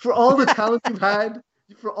 Like, for all the talent you've had,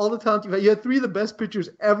 you had three of the best pitchers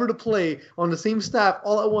ever to play on the same staff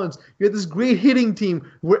all at once. You had this great hitting team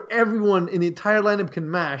where everyone in the entire lineup can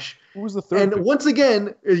mash. Who was the third? And pitcher? Once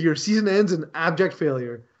again, your season ends in abject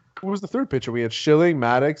failure. Who was the third pitcher? We had Schilling,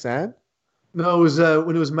 Maddox, and no, it was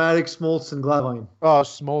when it was Maddox, Smoltz, and Glavine. Oh,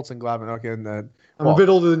 Smoltz and Glavine. Okay, and I'm a bit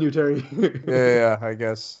older than you, Terry. yeah, I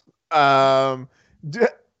guess.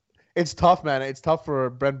 It's tough, man. It's tough for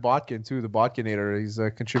Brent Botkin too, the Botkinator. He's a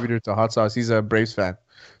contributor to Hot Sauce. He's a Braves fan,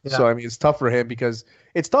 so I mean, it's tough for him because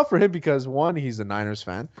one, he's a Niners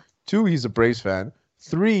fan. Two, he's a Braves fan.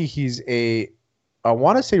 Three, he's I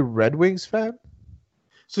want to say Red Wings fan.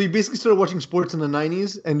 So you basically started watching sports in the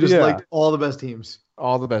 90s and just liked all the best teams.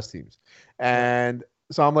 All the best teams. And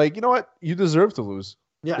so I'm like, you know what? You deserve to lose.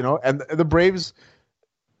 Yeah. You know, and the Braves,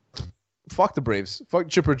 fuck the Braves. Fuck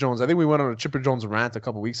Chipper Jones. I think we went on a Chipper Jones rant a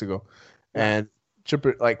couple weeks ago. And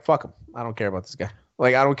Chipper, like, fuck him. I don't care about this guy.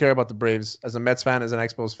 Like, I don't care about the Braves. As a Mets fan, as an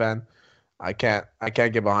Expos fan, I can't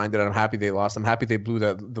get behind it. I'm happy they lost. I'm happy they blew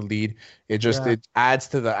the lead. It adds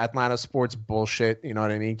to the Atlanta sports bullshit. You know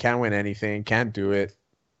what I mean? Can't win anything. Can't do it.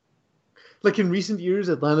 Like, in recent years,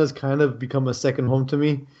 Atlanta's kind of become a second home to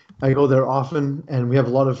me. I go there often, and we have a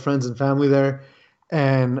lot of friends and family there.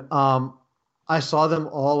 And I saw them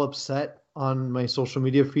all upset on my social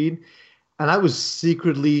media feed, and I was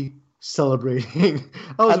secretly celebrating.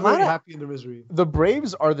 I was very happy in their misery. The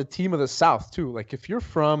Braves are the team of the South, too. Like, if you're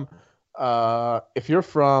from North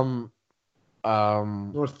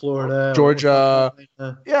Florida, Georgia,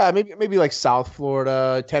 maybe like South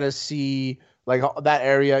Florida, Tennessee, like that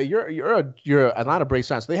area, you're an Atlanta Braves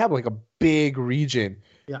fan. So they have like a big region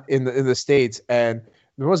in the States, and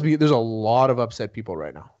there's a lot of upset people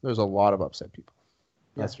right now. There's a lot of upset people.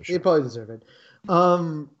 That's for sure. They probably deserve it.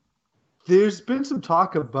 There's been some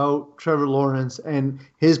talk about Trevor Lawrence and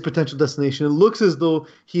his potential destination. It looks as though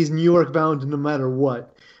he's New York bound no matter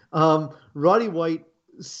what. Roddy White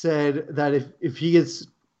said that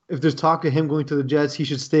if there's talk of him going to the Jets, he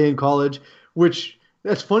should stay in college, which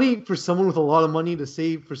that's funny for someone with a lot of money to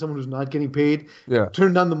say for someone who's not getting paid. Yeah.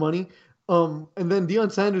 Turn down the money. And then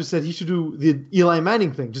Deion Sanders said he should do the Eli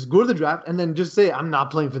Manning thing. Just go to the draft and then just say, I'm not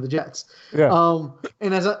playing for the Jets. Yeah.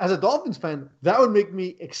 And as a Dolphins fan, that would make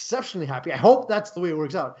me exceptionally happy. I hope that's the way it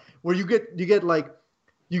works out, where you get like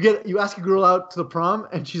you ask a girl out to the prom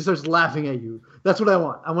and she starts laughing at you. That's what I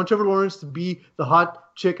want. I want Trevor Lawrence to be the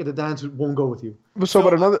hot chick at the dance who won't go with you.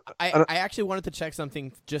 I actually wanted to check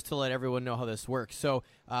something just to let everyone know how this works. So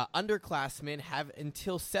underclassmen have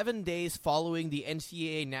until 7 days following the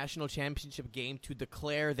NCAA National Championship game to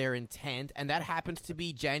declare their intent, and that happens to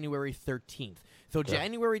be January 13th. So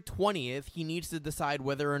January 20th, he needs to decide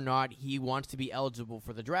whether or not he wants to be eligible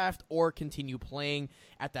for the draft or continue playing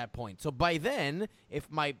at that point. So by then,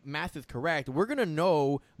 if my math is correct, we're going to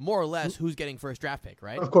know more or less who's getting first draft pick,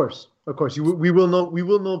 right? Of course. We will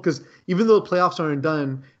know because even though the playoffs aren't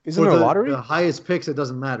done, isn't it a lottery? The highest picks, it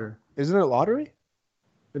doesn't matter. Isn't it a lottery?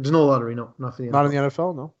 There's no lottery, no. Not for the NFL. Not in the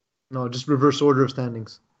NFL, no? No, just reverse order of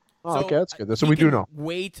standings. Oh, okay, that's good. So we do know.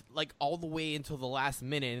 Wait like all the way until the last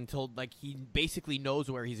minute until like he basically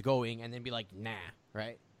knows where he's going, and then be like, nah,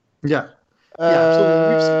 right? Yeah. Absolutely.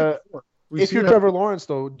 We've seen it before. If you're Trevor Lawrence,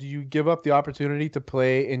 though, do you give up the opportunity to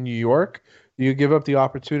play in New York? Do you give up the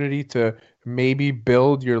opportunity to maybe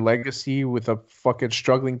build your legacy with a fucking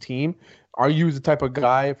struggling team? Are you the type of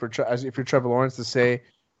guy if you're Trevor Lawrence to say,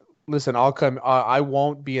 listen, I'll come. I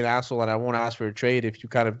won't be an asshole and I won't ask for a trade if you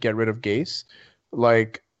kind of get rid of Gase.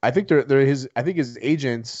 Like, I think I think his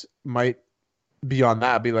agents might be on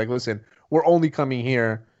that. Be like, listen, we're only coming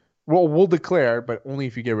here. We'll declare, but only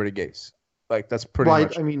if you get rid of Gase. Like, that's pretty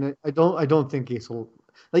much. I mean, I don't think Gase will.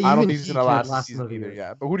 Like, I don't think he's going to last the season either.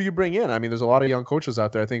 Yeah, but who do you bring in? I mean, there's a lot of young coaches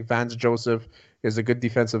out there. I think Vance Joseph is a good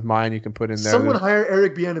defensive mind you can put in there. Someone hire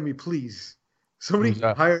Eric Bieniemy, please. Somebody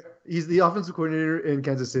hire. He's the offensive coordinator in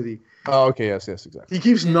Kansas City. Oh, okay. Yes, exactly. He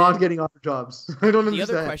keeps not getting offered jobs. I don't understand.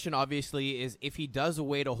 The other question, obviously, is if he does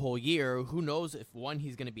wait a whole year, who knows if, one,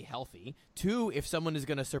 he's going to be healthy, two, if someone is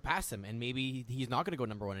going to surpass him, and maybe he's not going to go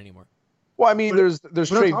number one anymore. Well, I mean, there's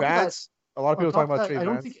Trey Vance. A lot of people are talking about Trey Vance.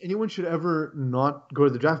 I don't think anyone should ever not go to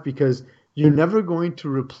the draft because you're never going to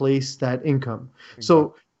replace that income. Exactly.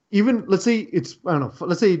 So even, let's say it's, I don't know,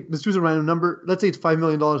 let's choose a random number. Let's say it's $5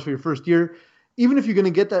 million for your first year. Even if you're going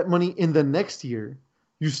to get that money in the next year,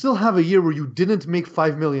 you still have a year where you didn't make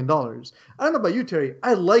 $5 million. I don't know about you, Terry.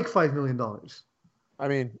 I like $5 million. I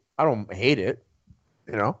mean, I don't hate it,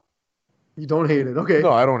 you know? You don't hate it. Okay.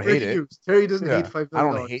 No, I don't hate it. Terry doesn't hate $5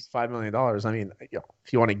 million. I don't hate $5 million. I mean,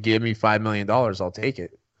 if you want to give me $5 million, I'll take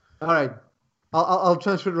it. All right. I'll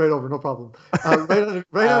transfer it right over. No problem. Right on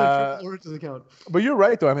Trevor Lawrence's account. But you're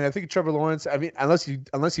right, though. I mean, I think Trevor Lawrence. I mean, unless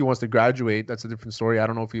he wants to graduate, that's a different story. I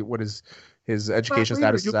don't know what his education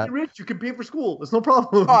status is at. You're rich. You can pay for school. It's no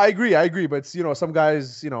problem. Oh, I agree. But some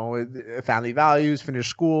guys, family values, finish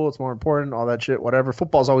school. It's more important. All that shit. Whatever.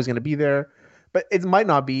 Football's always going to be there, but it might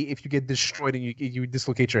not be if you get destroyed and you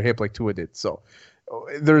dislocate your hip like Tua did. So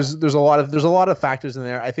there's a lot of factors in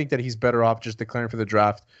there. I think that he's better off just declaring for the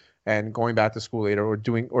draft and going back to school later,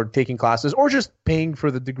 or taking classes, or just paying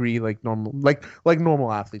for the degree like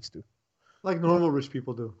normal athletes do. Like normal rich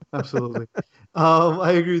people do. Absolutely.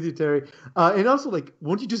 I agree with you, Terry. And also,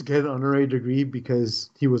 won't you just get an honorary degree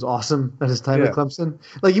because he was awesome at his time at Clemson?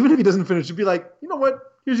 Like, even if he doesn't finish, you'd be like, you know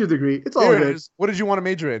what? Here's your degree. It's all good. What did you want to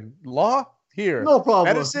major in? Law? Here. No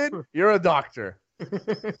problem. Medicine? You're a doctor.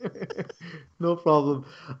 No problem.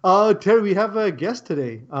 Terry, we have a guest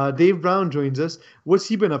today. Dave Brown joins us. What's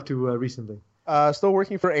he been up to recently? Still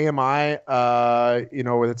working for AMI.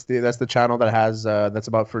 That's the channel that has that's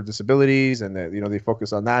about for disabilities, and they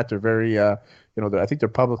focus on that. They're very I think they're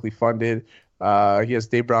publicly funded. He has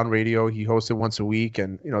Dave Brown Radio. He hosts it once a week,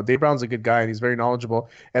 and Dave Brown's a good guy and he's very knowledgeable.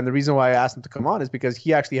 And the reason why I asked him to come on is because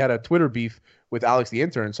he actually had a Twitter beef with Alex the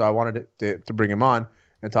intern, so I wanted to bring him on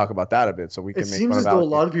and talk about that a bit, so we can. It seems as though a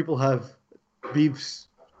lot of people have beefs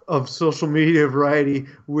of social media variety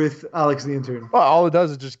with Alex the intern. Well, all it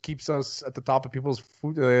does is just keeps us at the top of people's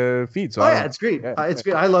feed. So it's great. Yeah, it's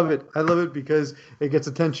great. I love it. I love it because it gets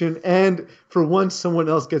attention, and for once, someone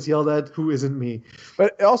else gets yelled at who isn't me.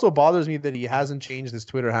 But it also bothers me that he hasn't changed his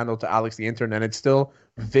Twitter handle to Alex the intern, and it's still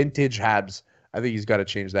Vintage Habs. I think he's got to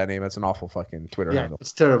change that name. That's an awful fucking Twitter handle.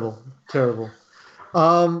 It's terrible.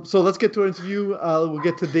 So let's get to our interview. We'll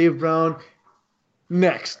get to Dave Brown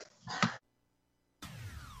next.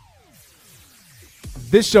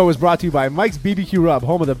 This show is brought to you by Mike's BBQ Rub,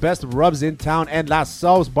 home of the best rubs in town, and La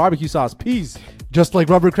Sauce barbecue sauce. Peace. Just like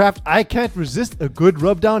Rubbercraft, I can't resist a good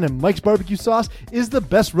rub down, and Mike's barbecue sauce is the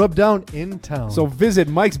best rub down in town. So visit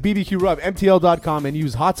Mike's BBQ Rub, MTL.com, and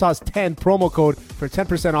use Hot Sauce 10 promo code for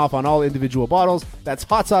 10% off on all individual bottles. That's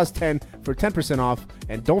Hot Sauce 10 for 10% off.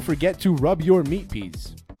 And don't forget to rub your meat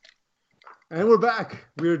peas. And we're back.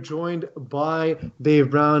 We're joined by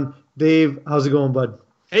Dave Brown. Dave, how's it going, bud?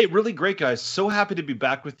 Hey, really great, guys. So happy to be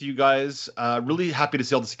back with you guys. Really happy to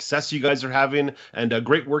see all the success you guys are having, and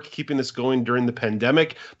great work keeping this going during the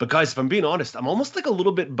pandemic. But guys, if I'm being honest, I'm almost like a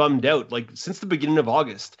little bit bummed out. Like since the beginning of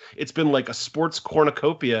August, it's been like a sports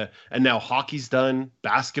cornucopia, and now hockey's done,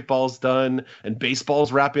 basketball's done, and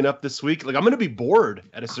baseball's wrapping up this week. Like I'm gonna be bored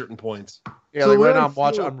at a certain point. Yeah, So like what right now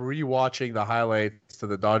I I'm rewatching the highlights to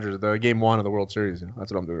the Dodgers, the game 1 of the World Series. You know,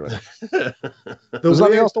 that's what I'm doing right now. The There's way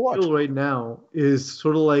nothing I else to watch. feel right now is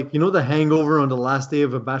sort of like, you know, the hangover on the last day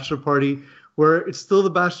of a bachelor party where it's still the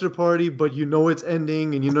bachelor party, but you know it's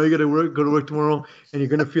ending and you know you got to go to work tomorrow and you're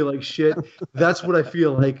going to feel like shit. That's what I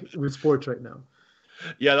feel like with sports right now.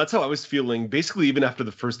 Yeah, that's how I was feeling. Basically, even after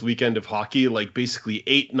the first weekend of hockey, like basically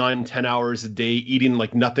 8, 9, 10 hours a day, eating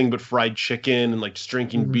like nothing but fried chicken and like just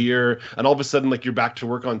drinking beer. And all of a sudden, like you're back to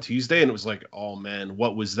work on Tuesday, and it was like, oh man,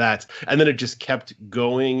 what was that? And then it just kept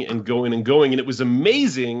going and going and going, and it was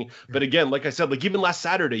amazing. But again, like I said, like even last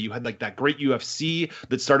Saturday, you had like that great UFC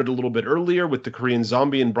that started a little bit earlier with the Korean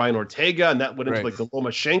Zombie and Brian Ortega, and that went into like the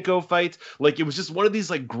Lomachenko fight. Like it was just one of these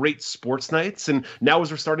like great sports nights. And now as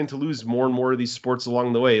we're starting to lose more and more of these sports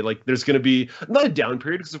along the way, like there's going to be not a down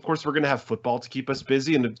period because of course we're going to have football to keep us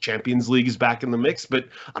busy and the Champions League is back in the mix, but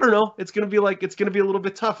I don't know, it's going to be a little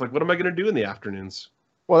bit tough. Like what am I going to do in the afternoons?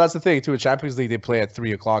 Well, that's the thing too. With Champions League, they play at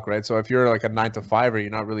 3:00, right? So if you're like a 9 to 5er, you're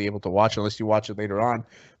not really able to watch unless you watch it later on.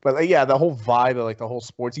 But like, yeah, the whole vibe of like the whole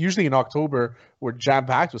sports. Usually in October, we're jam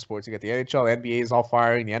packed with sports. You got the NHL, the NBA is all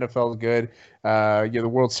firing, the NFL is good. You know, the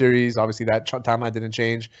World Series, obviously that timeline didn't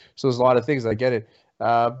change. So there's a lot of things. I get it.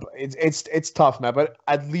 But it's tough, man. But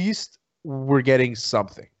at least we're getting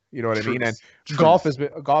something. You know what I mean? And golf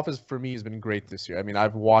has for me has been great this year. I mean,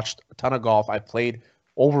 I've watched a ton of golf. I played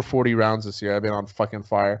over 40 rounds this year. I've been on fucking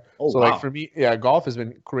fire. So wow. like for me, yeah, golf has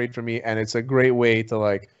been great for me, and it's a great way to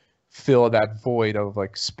like fill that void of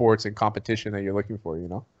like sports and competition that you're looking for. You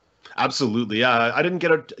know. Absolutely, yeah. I didn't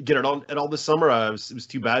get it on at all this summer. It was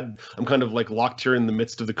too bad. I'm kind of like locked here in the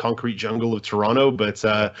midst of the concrete jungle of Toronto. But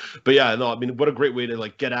yeah, no. I mean, what a great way to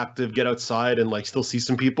like get active, get outside, and like still see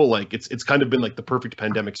some people. Like it's kind of been like the perfect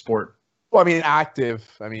pandemic sport. Well, I mean, active.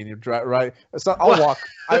 I mean, you're right. It's not, I'll walk.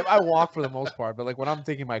 I walk for the most part, but like when I'm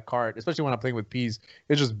taking my cart, especially when I'm playing with peas,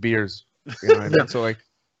 it's just beers. You know what I mean? So like,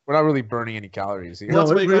 we're not really burning any calories. Well,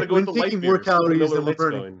 that's why you gotta go with the light taking more beers, calories than we're Lights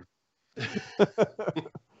burning. going.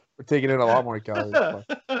 We're taking in a lot more calories.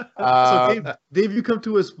 So Dave, you come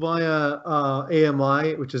to us via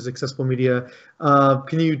AMI, which is Accessible Media.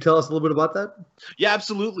 Can you tell us a little bit about that? Yeah,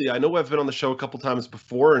 absolutely. I know I've been on the show a couple times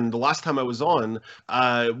before, and the last time I was on,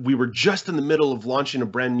 we were just in the middle of launching a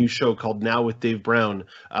brand new show called Now with Dave Brown,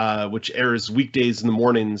 which airs weekdays in the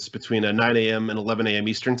mornings between 9 a.m. and 11 a.m.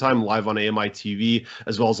 Eastern Time, live on AMI TV,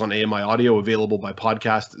 as well as on AMI Audio, available by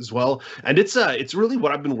podcast as well. And it's really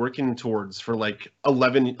what I've been working towards for like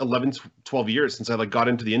 11, 12 years since I like got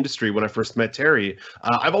into the industry when I first met Terry.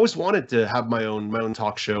 I've always wanted to have my own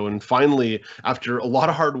talk show, and finally, after a lot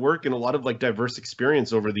of hard work and a lot of like diverse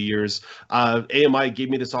experience over the years, AMI gave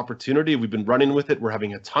me this opportunity. We've been running with it. We're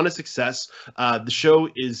having a ton of success. The show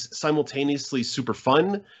is simultaneously super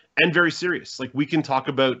fun and very serious. Like we can talk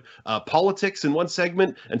about politics in one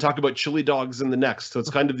segment and talk about chili dogs in the next. So it's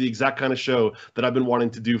kind of the exact kind of show that I've been wanting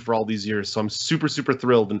to do for all these years. So I'm super, super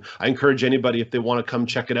thrilled. And I encourage anybody, if they want to come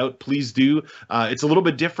check it out, please do. It's a little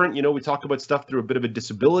bit different. You know, we talk about stuff through a bit of a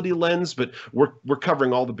disability lens, but we're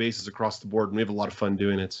covering all the bases across the board, and we have a lot of fun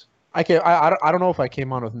doing it. I don't know if I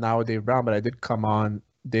came on with Now with Dave Brown, but I did come on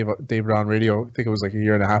Dave Brown Radio. I think it was like a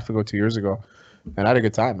year and a half ago, 2 years ago. And I had a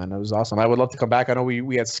good time, man. It was awesome. I would love to come back. I know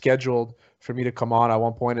we had scheduled for me to come on at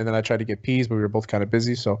one point, and then I tried to get peas, but we were both kind of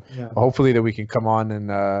busy. So hopefully that we can come on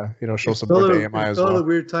and show support to AMI as well. It was a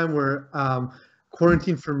weird time where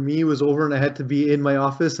quarantine for me was over, and I had to be in my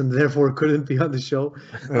office, and therefore couldn't be on the show.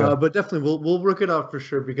 But definitely, we'll work it out for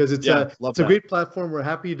sure, because it's a great platform. We're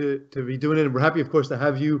happy to be doing it, and we're happy, of course, to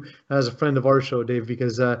have you as a friend of our show, Dave,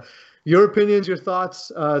 because your opinions, your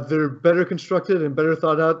thoughts, they're better constructed and better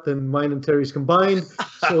thought out than mine and Terry's combined.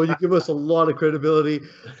 So you give us a lot of credibility.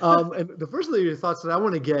 And the first of your thoughts that I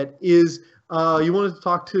want to get is you wanted to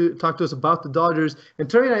talk to us about the Dodgers. And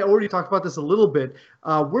Terry and I already talked about this a little bit.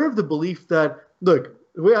 We're of the belief that, look,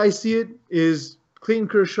 the way I see it is Clayton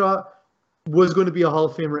Kershaw was going to be a Hall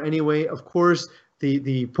of Famer anyway. Of course,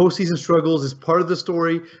 the postseason struggles is part of the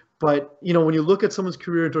story. But, you know, when you look at someone's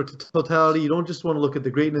career in totality, you don't just want to look at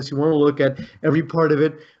the greatness. You want to look at every part of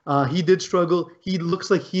it. He did struggle. He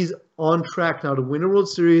looks like he's on track now to win a World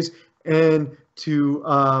Series and to,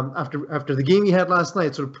 after the game he had last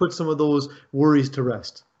night, sort of put some of those worries to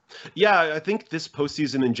rest. Yeah, I think this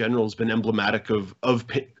postseason in general has been emblematic of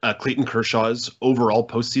Clayton Kershaw's overall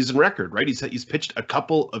postseason record, right? He's pitched a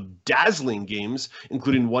couple of dazzling games,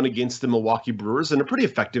 including one against the Milwaukee Brewers and a pretty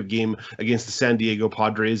effective game against the San Diego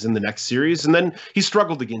Padres in the next series. And then he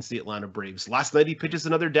struggled against the Atlanta Braves. Last night he pitches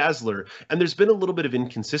another dazzler. And there's been a little bit of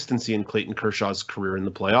inconsistency in Clayton Kershaw's career in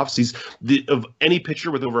the playoffs. Of any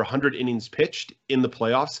pitcher with over 100 innings pitched in the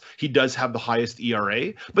playoffs, he does have the highest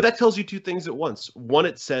ERA. But that tells you two things at once. One,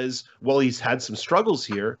 it says, well, he's had some struggles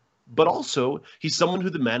here, but also he's someone who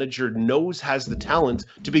the manager knows has the talent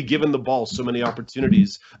to be given the ball so many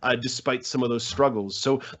opportunities despite some of those struggles.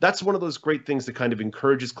 So that's one of those great things that kind of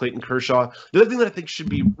encourages Clayton Kershaw. The other thing that I think should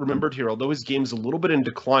be remembered here, although his game's a little bit in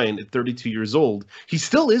decline at 32 years old, he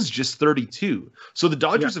still is just 32. So the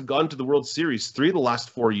Dodgers have gone to the World Series 3 of the last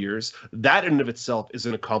 4 years. That in and of itself is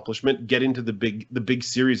an accomplishment, getting to the big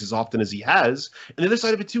series as often as he has. And the other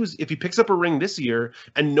side of it too is if he picks up a ring this year,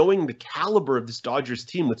 and knowing the caliber of this Dodgers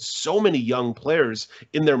team with so many young players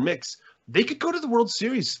in their mix, they could go to the World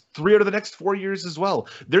Series 3 out of the next 4 years as well.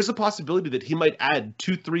 There's a possibility that he might add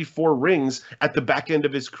 2, 3, 4 rings at the back end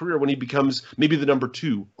of his career when he becomes maybe the number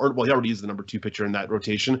 2, or well, he already is the number 2 pitcher in that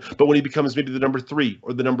rotation, but when he becomes maybe the number 3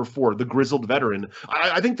 or the number 4, the grizzled veteran.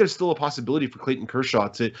 I think there's still a possibility for Clayton Kershaw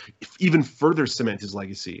to even further cement his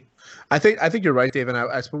legacy. I think you're right, Dave,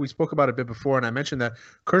 and we spoke about it a bit before, and I mentioned that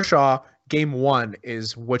Kershaw, game 1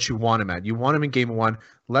 is what you want him at. You want him in game 1,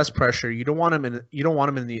 less pressure. You don't want him in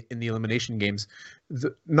the elimination games.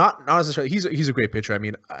 Not necessarily. He's a great pitcher. I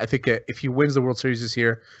mean, I think if he wins the World Series this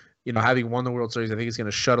year, having won the World Series, I think it's going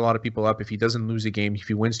to shut a lot of people up if he doesn't lose a game. If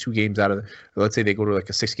he wins 2 games out of, let's say they go to like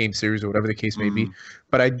a 6-game series or whatever the case may be.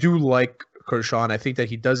 But I do like Kershaw, and I think that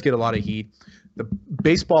he does get a lot of heat. The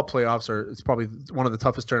baseball playoffs it's probably one of the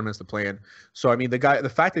toughest tournaments to play in. So I mean, the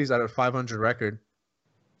fact that he's at a 500 record,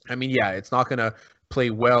 I mean, yeah, it's not going to play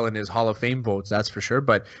well in his Hall of Fame votes, that's for sure.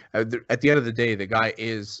 But at the end of the day, the guy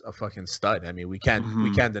is a fucking stud. I mean, we can't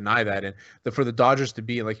deny that. And for the Dodgers to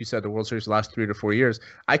be, like you said, the World Series the last 3 to 4 years,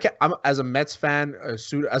 I'm as a Mets fan,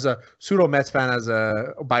 as a pseudo Mets fan,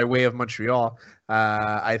 by way of Montreal.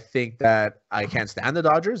 I think that I can't stand the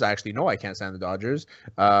Dodgers. I actually know I can't stand the Dodgers,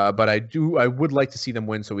 but I would like to see them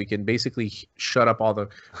win so we can basically shut up all the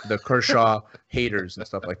Kershaw haters and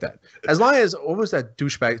stuff like that. As long as, what was that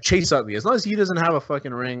douchebag, Chase Utley, as long as he doesn't have a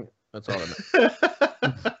fucking ring, that's all I know.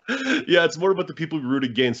 Yeah, it's more about the people we root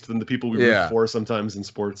against than the people we root for sometimes in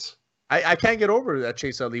sports. I can't get over that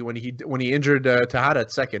Chase Utley when he injured Tejada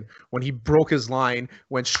at second, when he broke his line,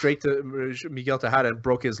 went straight to Miguel Tejada and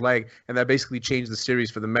broke his leg, and that basically changed the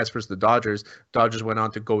series for the Mets versus the Dodgers. Dodgers went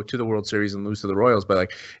on to go to the World Series and lose to the Royals, but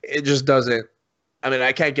like it just doesn't. I mean,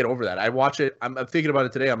 I can't get over that. I watch it. I'm thinking about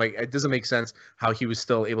it today. I'm like, it doesn't make sense how he was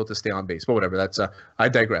still able to stay on base. But whatever. That's I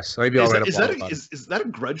digress. Maybe I'll write is that a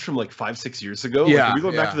grudge from like 5-6 years ago? Yeah. Like, we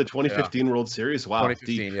go back to the 2015 World Series. Wow.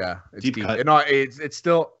 2015. Yeah. It's deep cut. No, it's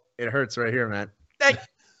still. It hurts right here, man. Right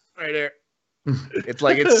here. It's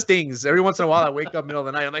like it stings. Every once in a while, I wake up middle of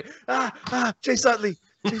the night. I'm like, Chase Utley.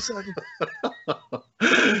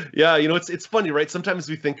 Yeah, it's funny, right? Sometimes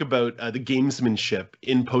we think about the gamesmanship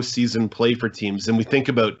in postseason play for teams, and we think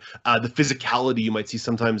about the physicality you might see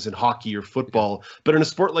sometimes in hockey or football. But in a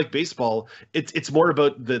sport like baseball, it's more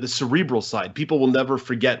about the cerebral side. People will never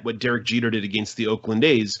forget what Derek Jeter did against the Oakland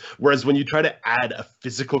A's. Whereas when you try to add a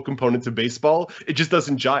physical component to baseball, it just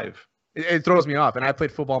doesn't jive. It throws me off, and I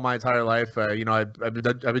played football my entire life. I've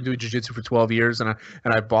been doing jiu-jitsu for 12 years, and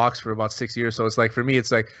I boxed for about 6 years. So it's like, for me,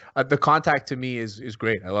 it's like the contact to me is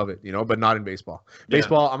great. I love it, but not in baseball.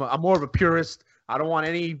 Baseball, I'm more of a purist. I don't want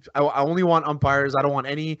any. I only want umpires. I don't want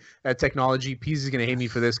any technology. Pease is gonna hate me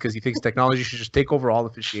for this because he thinks technology should just take over all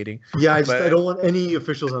officiating. Yeah, I don't want any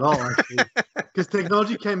officials at all, actually, because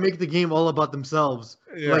technology can't make the game all about themselves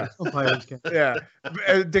like umpires can. Yeah,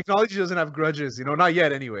 technology doesn't have grudges. Not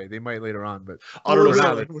yet. Anyway, they might later on. But I don't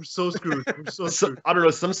know. We're so screwed. I don't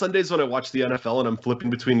know. Some Sundays when I watch the NFL and I'm flipping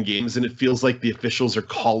between games and it feels like the officials are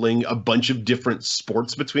calling a bunch of different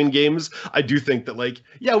sports between games, I do think that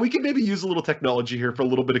we could maybe use a little technology here for a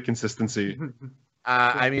little bit of consistency. The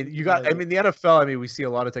NFL, we see a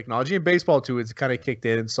lot of technology in baseball too. It's kind of kicked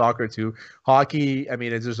in soccer too. Hockey,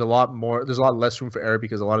 there's a lot less room for error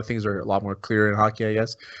because a lot of things are a lot more clear in hockey, I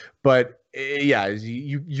guess. But yeah,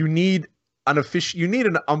 you need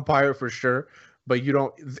an umpire for sure. but you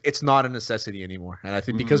don't. It's not a necessity anymore. And I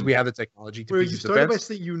think because we have the technology to Where beat you this started by defense,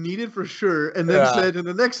 saying you need it for sure, and then said in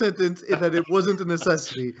the next sentence that it wasn't a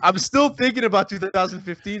necessity. I'm still thinking about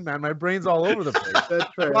 2015, man. My brain's all over the place.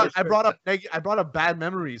 That's fair. I brought up bad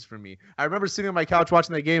memories for me. I remember sitting on my couch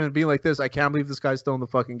watching that game and being like this. I can't believe this guy's still in the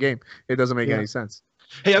fucking game. It doesn't make any sense.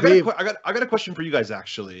 Hey, I got a question for you guys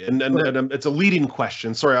actually, and it's a leading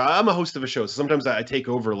question. Sorry, I'm a host of a show, so sometimes I take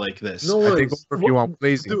over like this. No worries. I take over if you want,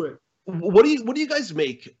 lazy. Do it. What do you guys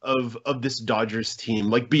make of this Dodgers team?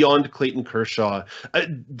 Like beyond Clayton Kershaw,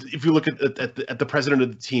 if you look at the president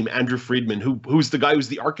of the team, Andrew Friedman, who's the guy who's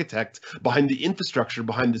the architect behind the infrastructure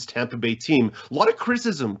behind this Tampa Bay team. A lot of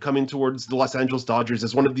criticism coming towards the Los Angeles Dodgers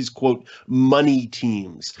as one of these quote money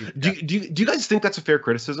teams. Yeah. Do you guys think that's a fair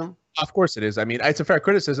criticism? Of course it is. I mean, it's a fair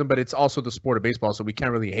criticism, but it's also the sport of baseball, so we can't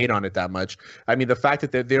really hate on it that much. I mean, the fact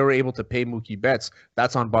that they were able to pay Mookie Betts,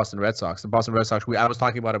 that's on Boston Red Sox. The Boston Red Sox, I was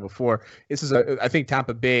talking about it before. I think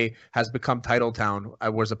Tampa Bay has become title town,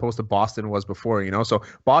 whereas opposed to Boston was before, you know? So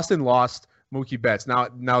Boston lost Mookie Betts. Now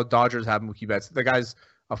Dodgers have Mookie Betts. The guy's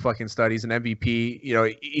a fucking stud. He's an MVP. You know,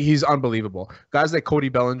 he's unbelievable. Guys like Cody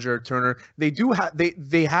Bellinger, Turner, they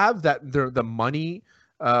have that the money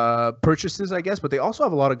purchases, I guess, but they also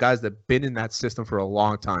have a lot of guys that been in that system for a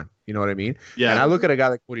long time. You know what I mean? Yeah. And I look at a guy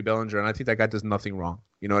like Cody Bellinger, and I think that guy does nothing wrong.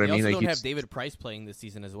 You know what I mean? They also Like, don't have David Price playing this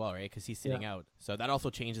season as well, right? Because he's sitting out. So that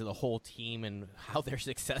also changes the whole team, and how they're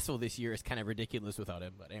successful this year is kind of ridiculous without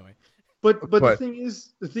him. But anyway. But the thing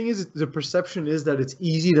is, the perception is that it's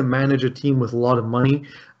easy to manage a team with a lot of money.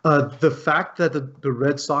 The fact that the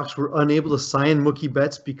Red Sox were unable to sign Mookie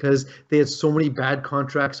Betts because they had so many bad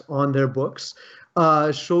contracts on their books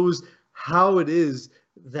shows how it is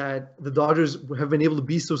that the Dodgers have been able to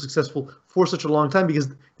be so successful for such a long time, because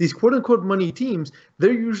these quote-unquote money teams, they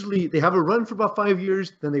have a run for about 5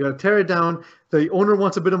 years, then they got to tear it down, the owner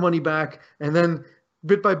wants a bit of money back, and then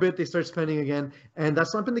bit by bit they start spending again. And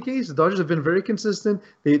that's not been the case. The Dodgers have been very consistent.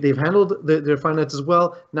 They've handled their finances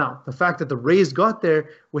well. Now, the fact that the Rays got there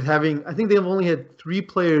with having, I think they've only had 3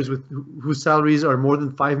 players whose salaries are more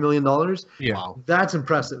than $5 million. Yeah. Wow. That's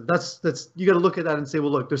impressive. That's you got to look at that and say,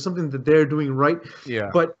 well, look, there's something that they're doing right. Yeah.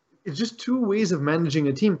 But it's just 2 ways of managing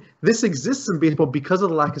a team. This exists in baseball because of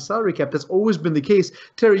the lack of salary cap. That's always been the case.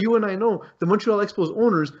 Terry, you and I know the Montreal Expos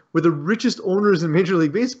owners were the richest owners in Major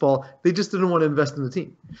League Baseball. They just didn't want to invest in the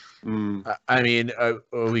team. I mean,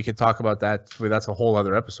 we could talk about that. That's a whole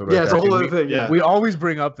other episode. Yeah, it's a whole other thing. Yeah. We always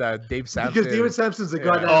bring up that Dave Sampson. Because David Sampson's a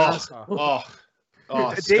goddamn asshole.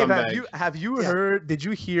 Dave, have you heard? Did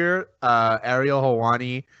you hear Ariel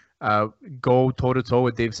Helwani go toe to toe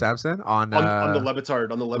with Dave Sampson on the Le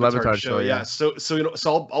Batard show? Yeah. So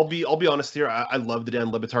I'll be honest here. I love the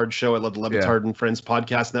Dan Le Batard show. I love the Le Batard and Friends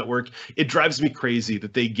podcast network. It drives me crazy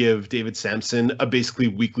that they give David Sampson a basically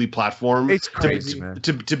weekly platform. It's crazy, man.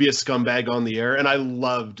 To be a scumbag on the air. And I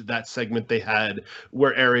loved that segment they had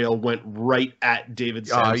where Ariel went right at David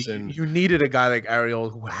Sampson. You needed a guy like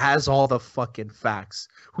Ariel who has all the fucking facts,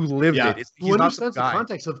 who lived it. Who understands the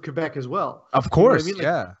context of Quebec as well. Of course, you know what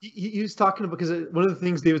I mean? Like, he was talking about, because one of the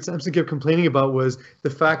things David Sampson kept complaining about was the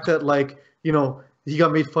fact that, like, you know, he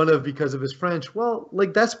got made fun of because of his French. Well,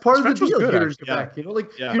 like, that's part of the deal here in Quebec. You know, like,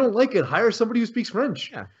 if you don't like it, hire somebody who speaks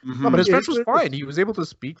French. Yeah. Mm-hmm. No, but his French was fine. He was able to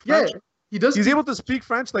speak French. Yeah, he does. He's able to speak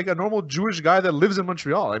French like a normal Jewish guy that lives in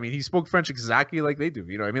Montreal. I mean, he spoke French exactly like they do.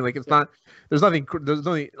 You know what I mean? Like, it's not. There's nothing.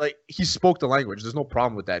 Like, he spoke the language. There's no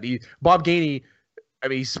problem with that. Bob Gainey. I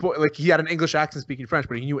mean, he spoke like he had an English accent speaking French,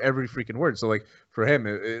 but he knew every freaking word. So, like, for him,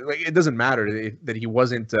 it doesn't matter that he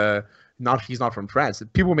wasn't he's not from France.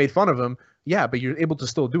 People made fun of him, yeah, but you're able to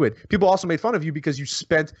still do it. People also made fun of you because you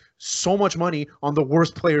spent so much money on the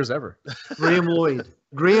worst players ever. Graham Lloyd.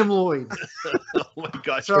 Oh my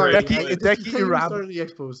gosh! Sorry, Hideki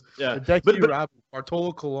Irabu. Yeah, Hideki Irabu,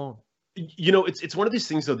 Bartolo Colon. You know, it's one of these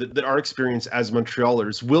things, though, that our experience as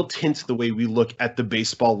Montrealers will tint the way we look at the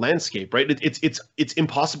baseball landscape, right? It's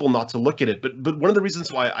impossible not to look at it. But one of the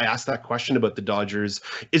reasons why I asked that question about the Dodgers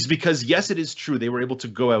is because, yes, it is true they were able to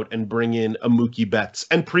go out and bring in a Mookie Betts.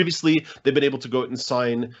 And previously, they've been able to go out and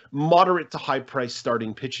sign moderate to high price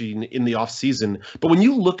starting pitching in the offseason. But when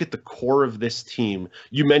you look at the core of this team,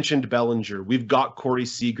 you mentioned Bellinger. We've got Corey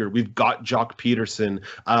Seager. We've got Jock Peterson.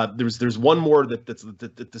 There's one more that's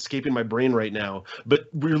escaping my my brain right now, but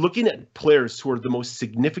we're looking at players who are the most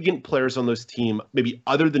significant players on those team, maybe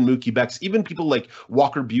other than Mookie Betts, even people like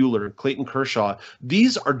Walker Buehler, Clayton Kershaw.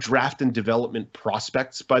 These are draft and development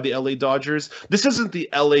prospects by the LA Dodgers. This isn't the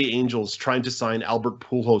LA Angels trying to sign Albert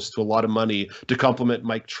Pujols to a lot of money to complement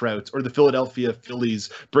Mike Trout, or the Philadelphia Phillies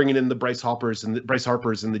bringing in the Bryce Harpers and the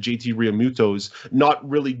JT Realmutos, not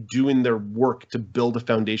really doing their work to build a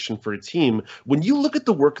foundation for a team. When you look at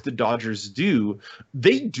the work the Dodgers do,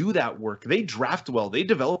 they do that work. They draft well, they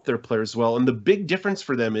develop their players well, and the big difference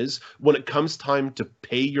for them is when it comes time to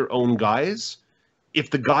pay your own guys, if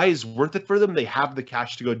the guy is worth it for them, they have the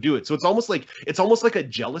cash to go do it. So it's almost like a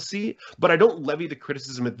jealousy, but I don't levy the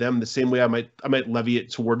criticism at them the same way I might levy it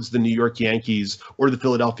towards the New York Yankees or the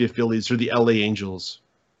Philadelphia Phillies or the LA Angels.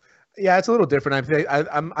 Yeah, it's a little different.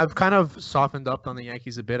 I've kind of softened up on the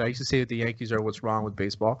Yankees a bit. I used to say that the Yankees are what's wrong with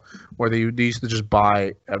baseball, where they used to just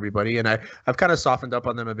buy everybody, and I've kind of softened up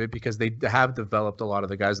on them a bit because they have developed a lot of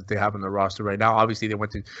the guys that they have on the roster right now. Obviously,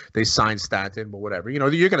 they signed Stanton, but whatever. You know,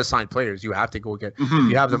 you're going to sign players. You have to go get. If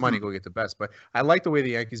you have the money, go get the best. But I like the way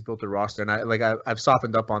the Yankees built the roster, and I've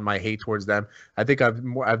softened up on my hate towards them. I think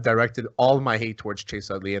I've directed all my hate towards Chase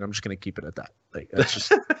Utley, and I'm just going to keep it at that. Like that's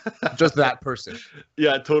just that person.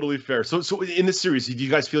 Yeah, totally fair. So in this series, do you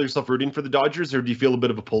guys feel yourself rooting for the Dodgers, or do you feel a bit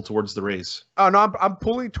of a pull towards the Rays? Oh no, I'm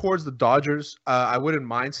pulling towards the Dodgers. I wouldn't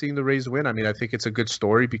mind seeing the Rays win. I mean, I think it's a good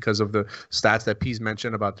story because of the stats that Pease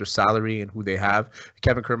mentioned about their salary and who they have.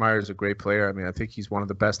 Kevin Kiermaier is a great player. I mean, I think he's one of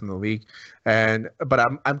the best in the league. But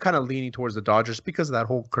I'm kind of leaning towards the Dodgers because of that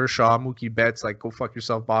whole Kershaw, Mookie Betts, like go fuck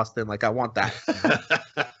yourself, Boston. Like I want that.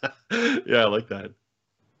 Yeah, I like that.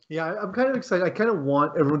 Yeah, I'm kind of excited. I kind of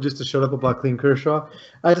want everyone just to shut up about Clayton Kershaw.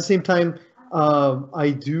 At the same time,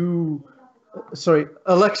 I do. Sorry,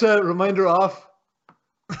 Alexa, reminder off.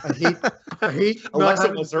 I hate.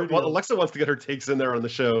 Alexa wants to get her takes in there on the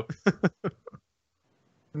show.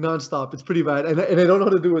 Nonstop. It's pretty bad, and I don't know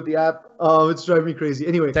how to do it with the app. It's driving me crazy.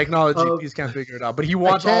 Anyway, technology. Please can't figure it out, but he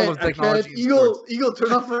wants all of technology. Eagle,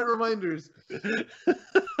 turn off my reminders.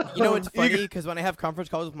 You know, it's funny because when I have conference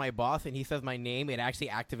calls with my boss and he says my name, it actually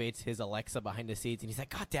activates his Alexa behind the scenes, and he's like,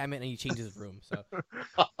 "God damn it!" and he changes his room. So,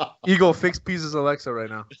 Eagle, fix Pease's Alexa right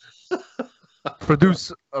now.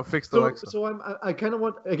 Produce a fixed Alexa. So I kind of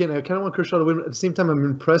want Kershaw to win. At the same time, I'm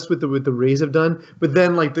impressed with the Rays have done. But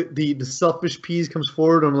then like the selfish Pease comes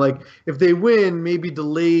forward. I'm like, if they win, maybe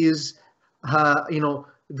delays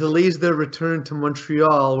their return to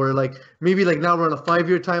Montreal. Where like maybe like now we're on a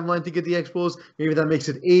 5-year timeline to get the Expos. Maybe that makes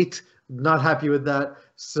it 8. Not happy with that.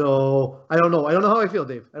 So I don't know. I don't know how I feel,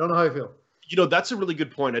 Dave. I don't know how I feel. You know, that's a really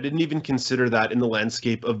good point. I didn't even consider that in the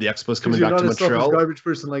landscape of the Expos coming back to Montreal. You're not a garbage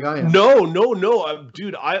person like I am. No.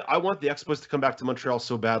 Dude, I want the Expos to come back to Montreal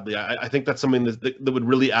so badly. I think that's something that would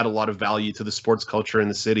really add a lot of value to the sports culture in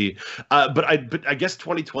the city. But I guess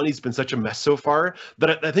 2020 has been such a mess so far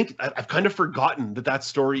that I think I've kind of forgotten that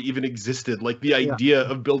story even existed. Like the idea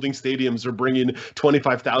of building stadiums or bringing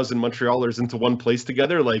 25,000 Montrealers into one place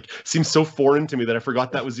together, like seems so foreign to me that I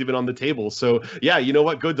forgot that was even on the table. So yeah, you know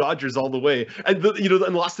what? Go Dodgers all the way. And the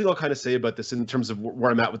last thing I'll kind of say about this in terms of where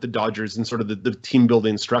I'm at with the Dodgers and sort of the team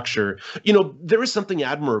building structure, there is something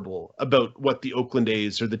admirable about what the Oakland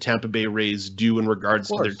A's or the Tampa Bay Rays do in regards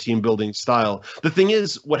to their team building style. The thing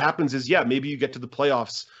is, what happens is, maybe you get to the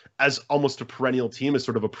playoffs as almost a perennial team, as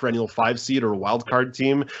sort of a perennial 5 seed or a wild card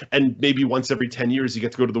team, and maybe once every 10 years you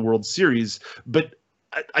get to go to the World Series. But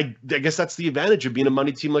I guess that's the advantage of being a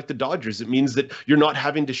money team like the Dodgers. It means that you're not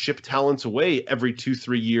having to ship talent away every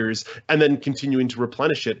 2-3 years and then continuing to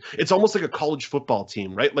replenish it. It's almost like a college football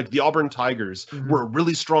team, right? Like the Auburn Tigers were a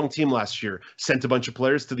really strong team last year, sent a bunch of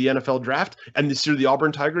players to the NFL draft, and this year the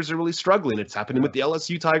Auburn Tigers are really struggling. It's happening with the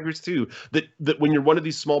LSU Tigers too. That when you're one of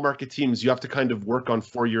these small market teams, you have to kind of work on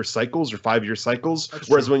 4-year cycles or 5-year cycles.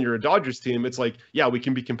 Whereas when you're a Dodgers team, it's like, we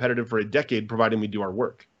can be competitive for a decade providing we do our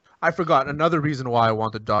work. I forgot another reason why I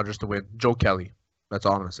want the Dodgers to win. Joe Kelly. That's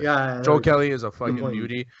all I'm gonna say. Joe Kelly is a fucking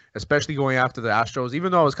beauty, especially going after the Astros.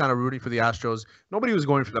 Even though I was kind of rooting for the Astros, nobody was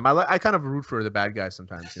going for them. I kind of root for the bad guys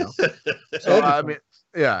sometimes, So I mean,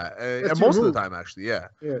 and most of the time actually, yeah.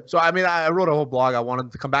 So I mean, I wrote a whole blog. I wanted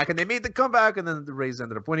them to come back, and they made the comeback, and then the Rays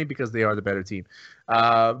ended up winning because they are the better team.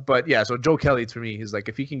 But yeah, so Joe Kelly to me, he's like,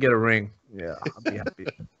 if he can get a ring, I'll be happy.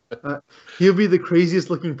 He'll be the craziest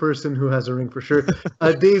looking person who has a ring for sure.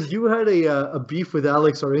 Dave, you had a beef with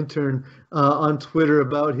Alex, our intern, on Twitter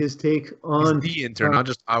about his take on the intern, not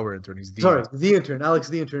just our intern. He's the intern, Alex,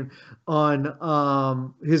 the intern,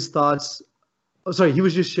 on his thoughts. Oh, sorry, he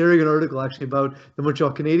was just sharing an article actually about the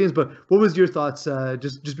Montreal Canadiens. But what was your thoughts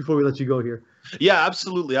just before we let you go here? Yeah,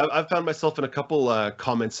 absolutely. I've found myself in a couple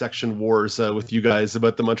comment section wars with you guys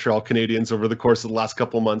about the Montreal Canadiens over the course of the last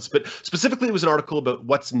couple months. But specifically, it was an article about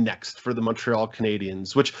what's next for the Montreal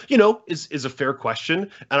Canadiens, which, is a fair question.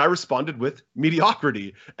 And I responded with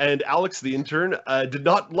mediocrity. And Alex, the intern, did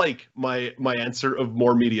not like my answer of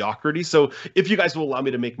more mediocrity. So if you guys will allow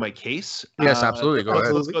me to make my case. Yes, absolutely. Go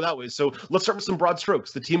ahead. Let's go that way. So let's start with some broad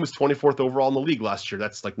strokes. The team was 24th overall in the league last year.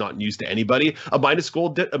 That's like not news to anybody. A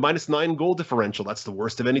 -9 goal differential. That's the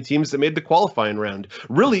worst of any teams that made the qualifying round.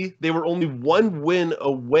 Really, they were only one win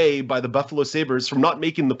away by the Buffalo Sabres from not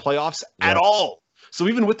making the playoffs at all. So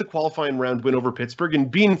even with the qualifying round win over Pittsburgh and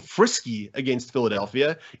being frisky against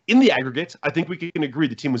Philadelphia, in the aggregate, I think we can agree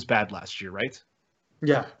the team was bad last year, right?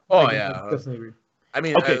 Yeah. Oh, yeah. Definitely agree. I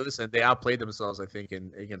mean, Okay. Listen, they outplayed themselves, I think,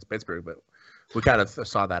 against Pittsburgh, but we kind of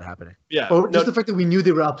saw that happening. Yeah. Or just the fact that we knew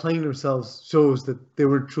they were outplaying themselves shows that they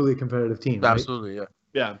were truly a competitive team. Right? Absolutely, yeah.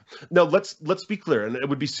 Yeah. No, let's be clear, and it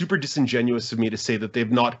would be super disingenuous of me to say that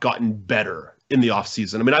they've not gotten better in the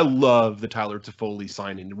offseason. I mean, I love the Tyler Toffoli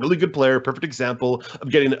signing. A really good player, perfect example of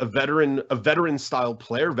getting a veteran style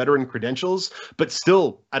player, veteran credentials, but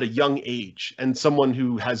still at a young age, and someone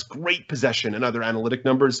who has great possession and other analytic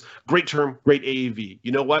numbers, great term, great AAV.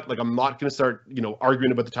 You know what? Like, I'm not going to start,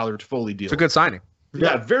 arguing about the Tyler Toffoli deal. It's a good signing.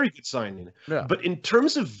 Yeah, very good signing. Yeah. But in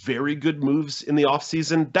terms of very good moves in the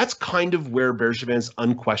offseason, that's kind of where Bergevin's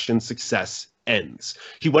unquestioned success ends.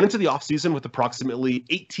 He went into the offseason with approximately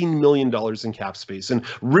 $18 million in cap space and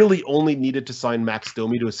really only needed to sign Max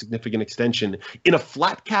Domi to a significant extension. In a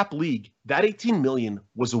flat cap league, that $18 million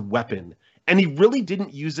was a weapon. And he really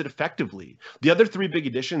didn't use it effectively. The other three big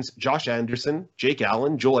additions, Josh Anderson, Jake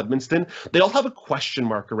Allen, Joel Edmondson, they all have a question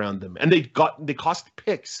mark around them. And they cost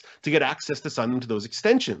picks to get access to sign them to those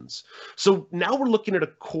extensions. So now we're looking at a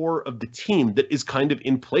core of the team that is kind of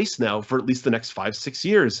in place now for at least the next 5-6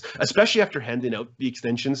 years, especially after handing out the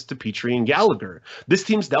extensions to Petrie and Gallagher. This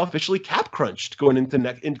team's now officially cap crunched going into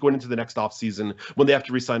the next offseason when they have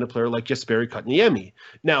to re-sign a player like Jesperi Kotkaniemi.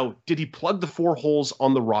 Now, did he plug the 4 holes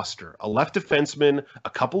on the roster? A left defenseman, a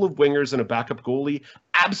couple of wingers, and a backup goalie?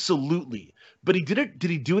 Absolutely. But did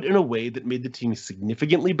he do it in a way that made the team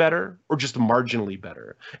significantly better or just marginally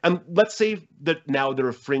better? And let's say that now they're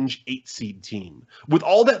a fringe 8-seed team. With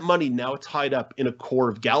all that money now tied up in a core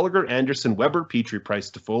of Gallagher, Anderson, Weber, Petrie,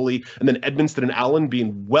 Price, Toffoli, and then Edmondson and Allen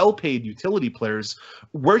being well-paid utility players,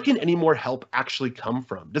 where can any more help actually come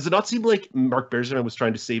from? Does it not seem like Marc Bergevin was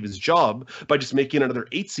trying to save his job by just making another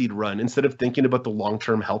 8-seed run instead of thinking about the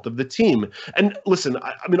long-term health of the team? And listen,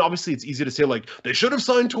 I mean, obviously it's easy to say, like, they should have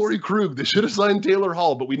signed Torrey Krug, they should have signed Taylor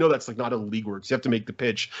Hall, but we know that's like not how the league works. You have to make the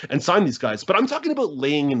pitch and sign these guys. But I'm talking about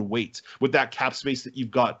laying in wait with that cap space that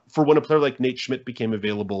you've got for when a player like Nate Schmidt became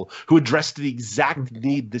available, who addressed the exact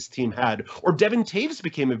need this team had, or Devin Taves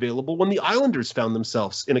became available when the Islanders found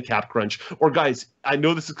themselves in a cap crunch. Or guys, I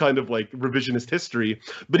know this is kind of like revisionist history,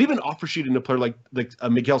 but even offer sheeting a player like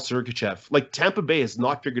Miguel Sergachev, like Tampa Bay has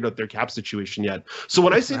not figured out their cap situation yet. So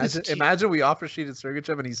when I say imagine we offer sheeted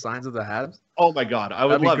Sergachev and he signs with the Habs. Oh my God, I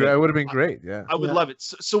would love it. It would have been great. Yeah, I would love it.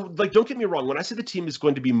 So, like, don't get me wrong. When I say the team is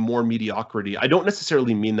going to be more mediocrity, I don't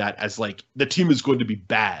necessarily mean that as like the team is going to be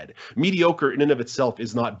bad. Mediocre in and of itself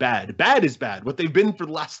is not bad. Bad is bad. What they've been for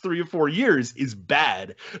the last 3 or 4 years is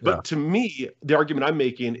bad. But to me, the argument I'm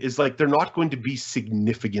making is like they're not going to be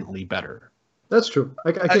significantly better. That's true.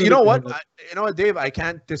 You know what, Dave? I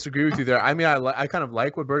can't disagree with you there. I mean, I kind of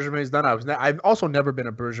like what Bergevin has done. I've also never been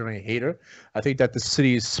a Bergevin hater. I think that the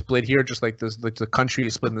city is split here, just like this, like the country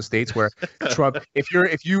is split in the states. Where Trump, if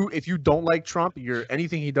you don't like Trump,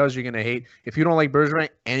 anything he does, you're gonna hate. If you don't like Bergevin,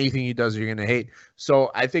 anything he does, you're gonna hate. So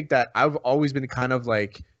I think that I've always been kind of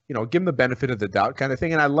like, give him the benefit of the doubt kind of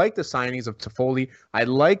thing. And I like the signings of Toffoli. I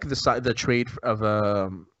like the trade of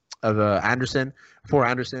Anderson for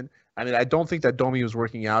Anderson. I mean, I don't think that Domi was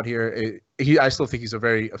working out here. I still think he's a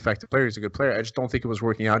very effective player. He's a good player. I just don't think it was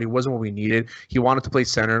working out. He wasn't what we needed. He wanted to play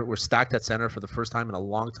center. We're stacked at center for the first time in a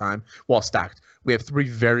long time. Well, stacked. We have 3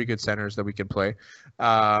 very good centers that we can play.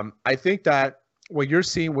 I think that what you're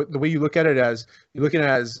seeing, the way you look at it as, you're looking at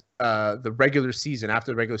it as the regular season.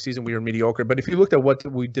 After the regular season, we were mediocre. But if you looked at what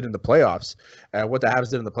we did in the playoffs, what the Habs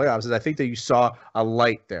did in the playoffs, is I think that you saw a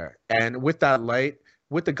light there. And with that light,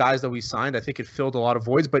 with the guys that we signed, I think it filled a lot of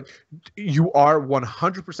voids. But you are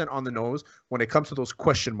 100% on the nose when it comes to those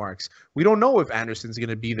question marks. We don't know if Anderson's going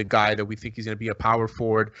to be the guy that we think he's going to be a power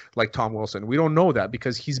forward like Tom Wilson. We don't know that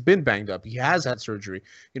because he's been banged up. He has had surgery.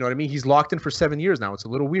 You know what I mean? He's locked in for 7 years now. It's a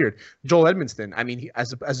little weird. Joel Edmondson, I mean,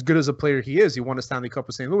 as good as a player he is, he won a Stanley Cup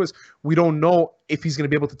with St. Louis. We don't know if he's going to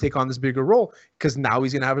be able to take on this bigger role because now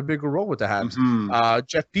he's going to have a bigger role with the Habs.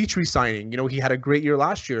 Jeff Petrie signing, he had a great year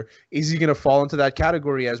last year. Is he going to fall into that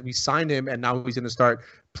category as we signed him and now he's going to start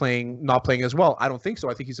not playing as well? I don't think so.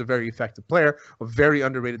 I think he's a very effective player, a very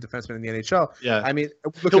underrated defenseman in the NHL. Yeah, I mean,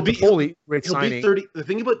 look at Foley, great signing. Be 30. The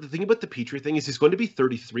thing about the Petrie thing is he's going to be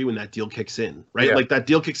 33 when that deal kicks in, right? Yeah. Like that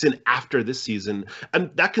deal kicks in after this season, and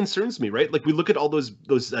that concerns me, right? Like we look at all those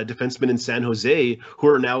defensemen in San Jose who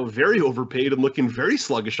are now very overpaid and looking very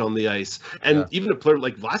sluggish on the ice, and even a player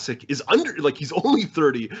like Vlasic is he's only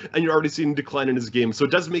 30, and you're already seeing decline in his game. So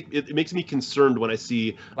it makes me concerned when I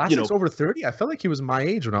see Vlasic's over 30. I felt like he was my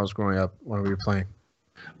age when I was growing up when we were playing.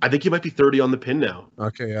 I think he might be 30 on the pin now.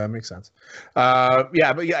 Okay, yeah, that makes sense. I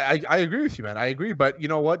agree with you, man. I agree, but you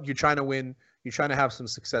know what? You're trying to win. You're trying to have some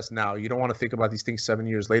success now. You don't want to think about these things 7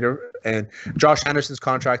 years later. And Josh Anderson's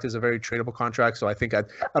contract is a very tradable contract, so I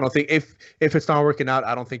don't think if it's not working out,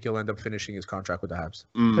 I don't think he'll end up finishing his contract with the Habs.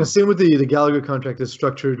 And same with the Gallagher contract is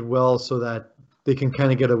structured well so that they can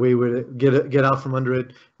kind of get away with it, get out from under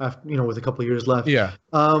it, after, with a couple of years left. Yeah.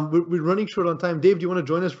 We're running short on time. Dave, do you want to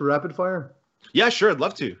join us for rapid fire? Yeah, sure. I'd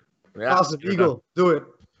love to. Yeah, awesome. Eagle, do it.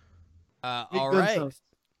 All right.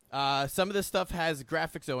 Some of this stuff has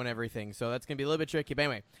graphics and everything, so that's going to be a little bit tricky. But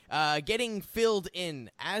anyway, getting filled in.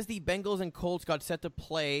 As the Bengals and Colts got set to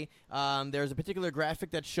play, there's a particular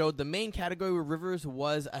graphic that showed the main category where Rivers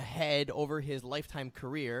was ahead over his lifetime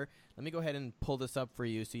career. Let me go ahead and pull this up for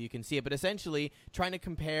you so you can see it. But essentially, trying to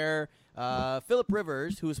compare Philip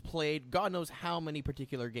Rivers, who's played God knows how many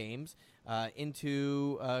particular games,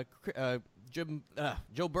 into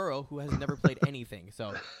Joe Burrow, who has never played anything.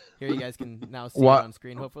 So here you guys can now see it on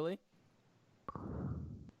screen, hopefully.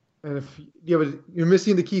 And but you're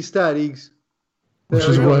missing the key stat, Eags. There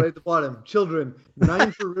we go, right at the bottom. Children,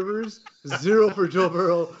 9 for Rivers, 0 for Joe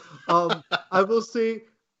Burrow. I will say,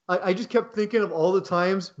 I just kept thinking of all the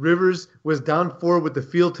times Rivers was down 4 with the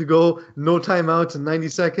field to go, no timeouts in 90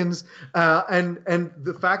 seconds. And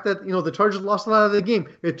the fact that, the Chargers lost a lot of the game.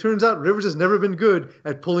 It turns out Rivers has never been good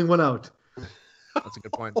at pulling one out. That's a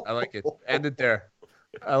good point. I like it. End it there.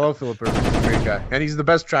 I love Philip Rivers. He's a great guy. And he's the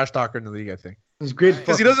best trash talker in the league, I think. He's great.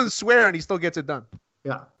 Because he doesn't swear and he still gets it done.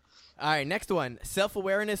 Yeah. All right, next one,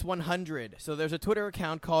 Self-Awareness 100. So there's a Twitter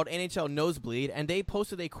account called NHL Nosebleed, and they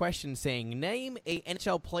posted a question saying, name a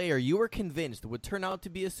NHL player you were convinced would turn out to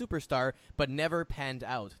be a superstar but never panned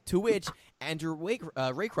out. To which Andrew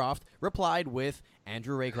Raycroft replied with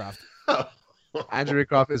Andrew Raycroft. Andrew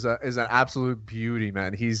Raycroft is an absolute beauty,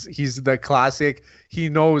 man. He's the classic. He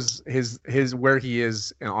knows his where he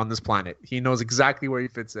is on this planet. He knows exactly where he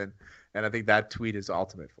fits in, and I think that tweet is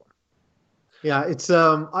ultimate for him. Yeah, it's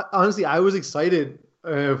honestly, I was excited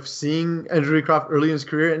of seeing Andrew Raycroft early in his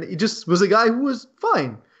career, and he just was a guy who was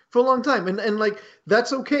fine for a long time, and like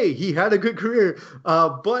that's okay. He had a good career,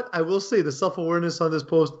 but I will say the self-awareness on this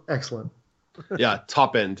post, excellent. Yeah,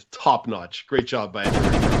 top end, top notch. Great job by Andrew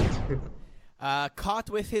Raycroft.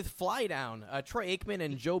 Caught with his fly down. Troy Aikman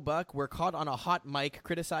and Joe Buck were caught on a hot mic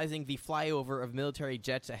criticizing the flyover of military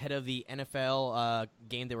jets ahead of the NFL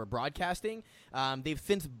game they were broadcasting. They've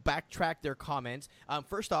since backtracked their comments.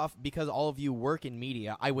 First off, because all of you work in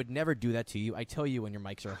media, I would never do that to you. I tell you when your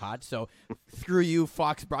mics are hot. So screw you,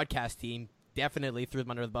 Fox broadcast team. Definitely threw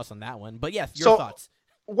them under the bus on that one. But yes, your thoughts.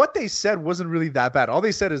 What they said wasn't really that bad. All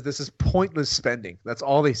they said is this is pointless spending. That's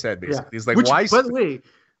all they said, basically. Yeah. It's like, which, why? By the way,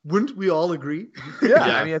 wouldn't we all agree? Yeah.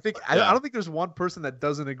 I mean, I don't think there's one person that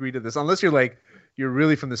doesn't agree to this, unless you're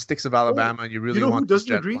really from the sticks of Alabama and you really want who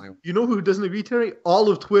doesn't agree? You know who doesn't agree, Terry? All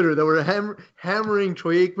of Twitter that were hammering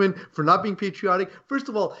Troy Aikman for not being patriotic. First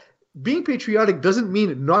of all, being patriotic doesn't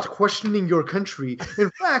mean not questioning your country. In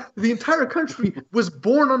fact, the entire country was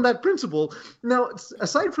born on that principle. Now,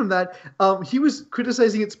 aside from that, he was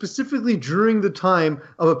criticizing it specifically during the time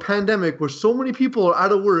of a pandemic where so many people are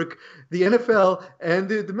out of work. The NFL and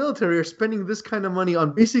the military are spending this kind of money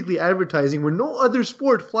on basically advertising where no other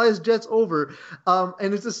sport flies jets over.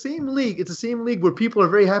 And it's the same league. It's the same league where people are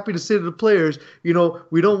very happy to say to the players, we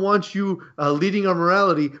don't want you leading our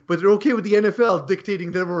morality, but they're okay with the NFL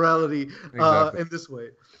dictating their morality in this way.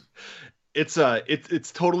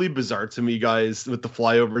 It's totally bizarre to me, guys, with the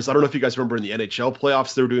flyovers. I don't know if you guys remember in the NHL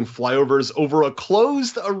playoffs, they were doing flyovers over a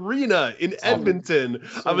closed arena in Edmonton.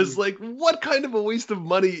 I was like, what kind of a waste of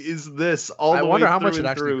money is this? I wonder how much it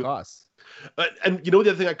actually costs. And you know,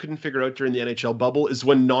 the other thing I couldn't figure out during the NHL bubble is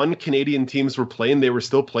when non-Canadian teams were playing, they were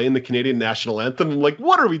still playing the Canadian national anthem. I'm like,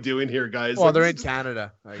 what are we doing here, guys? Well, like, they're in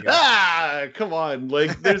Canada, I guess. Come on.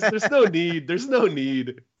 Like, there's no need. There's no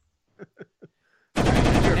need.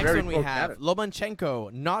 Next one we have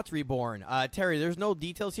Lomachenko, not reborn. Terry, there's no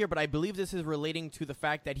details here, but I believe this is relating to the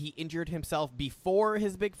fact that he injured himself before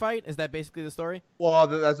his big fight. Is that basically the story? Well,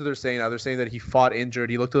 that's what they're saying now. They're saying that he fought injured.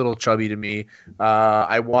 He looked a little chubby to me.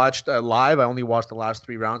 I watched live. I only watched the last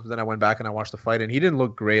 3 rounds, but then I went back and I watched the fight, and he didn't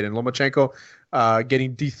look great. And Lomachenko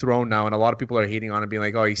getting dethroned now, and a lot of people are hating on him, being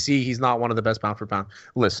like, oh, you see, he's not one of the best pound for pound.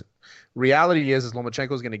 Listen. Reality is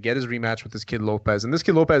Lomachenko is going to get his rematch with this kid Lopez, and this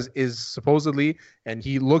kid Lopez is supposedly, and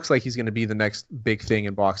he looks like he's going to be the next big thing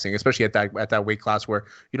in boxing, especially at that weight class where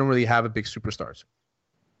you don't really have a big superstars.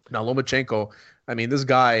 Now Lomachenko, I mean, this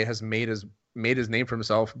guy has made his name for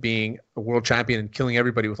himself being a world champion and killing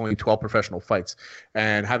everybody with only 12 professional fights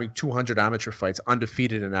and having 200 amateur fights,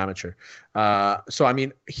 undefeated in amateur. So, I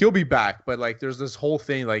mean, he'll be back, but like there's this whole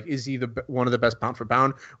thing, like, is he one of the best pound for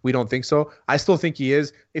pound? We don't think so. I still think he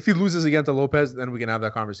is. If he loses again to Lopez, then we can have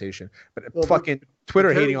that conversation. But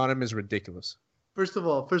Twitter hating on him is ridiculous. First of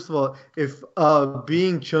all, if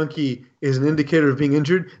being chunky is an indicator of being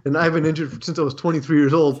injured, then I've been injured since I was 23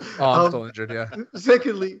 years old. Oh, I'm still injured, yeah.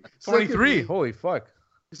 Secondly, 23. Holy fuck.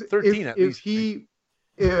 13 at least.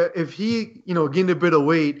 If he, gained a bit of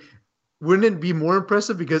weight, wouldn't it be more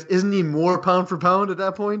impressive? Because isn't he more pound for pound at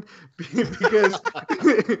that point? Because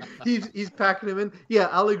he's packing him in. Yeah,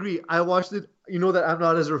 I'll agree. I watched it. You know that I'm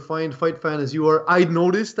not as refined fight fan as you are. I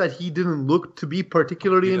noticed that he didn't look to be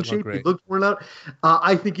particularly in shape. He looked worn out.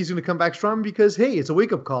 I think he's going to come back strong because, hey, it's a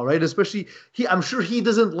wake-up call, right? Especially, I'm sure he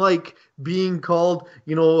doesn't like being called,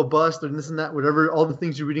 a bust or this and that, whatever, all the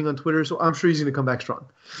things you're reading on Twitter. So I'm sure he's going to come back strong.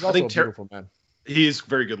 He's also a beautiful man. He is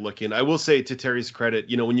very good looking. I will say, to Terry's credit,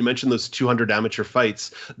 when you mentioned those 200 amateur fights,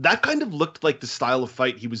 that kind of looked like the style of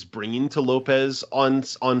fight he was bringing to Lopez on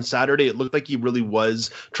Saturday. It looked like he really was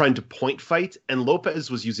trying to point fight, and Lopez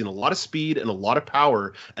was using a lot of speed and a lot of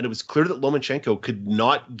power, and it was clear that Lomachenko could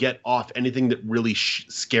not get off anything that really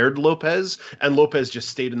scared Lopez, and Lopez just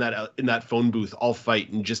stayed in that phone booth all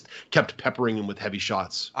fight and just kept peppering him with heavy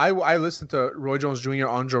shots. I listened to Roy Jones Jr.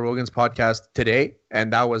 on Joe Rogan's podcast today,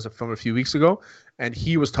 and that was from a few weeks ago. And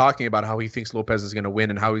he was talking about how he thinks Lopez is going to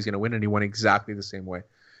win and how he's going to win, and he went exactly the same way.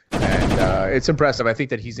 And it's impressive. I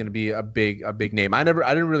think that he's going to be a big name. I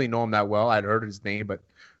didn't really know him that well. I'd heard his name, but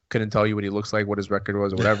couldn't tell you what he looks like, what his record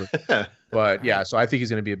was, or whatever. But yeah, so I think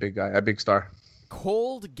he's going to be a big guy, a big star.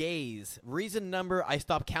 Cold Gaze. Reason number, I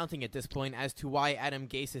stopped counting at this point as to why Adam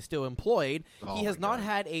Gase is still employed. He has not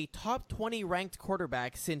had a top 20 ranked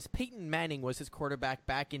quarterback since Peyton Manning was his quarterback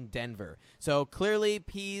back in Denver. So clearly,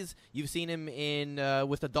 Pease, you've seen him in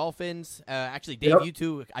with the Dolphins. Actually, Dave, you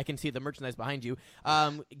too. I can see the merchandise behind you.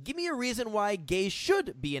 Give me a reason why Gase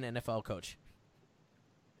should be an NFL coach.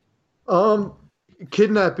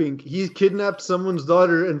 Kidnapping. He kidnapped someone's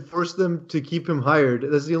daughter and forced them to keep him hired.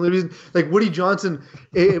 That's the only reason. Like Woody Johnson,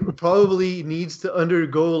 it probably needs to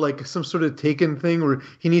undergo like some sort of Taken thing where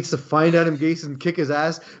he needs to find Adam Gase and kick his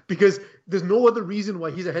ass, because there's no other reason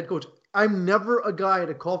why he's a head coach. I'm never a guy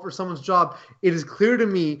to call for someone's job. It is clear to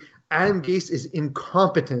me Adam Gase is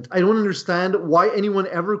incompetent. I don't understand why anyone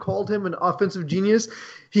ever called him an offensive genius.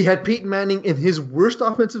 He had Peyton Manning in his worst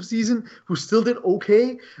offensive season, who still did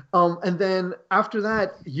okay. And then after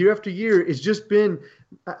that, year after year, it's just been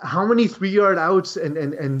how many 3-yard outs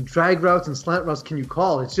and drag routes and slant routes can you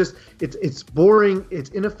call? It's just, it's boring. It's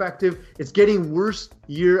ineffective. It's getting worse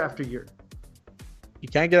year after year. He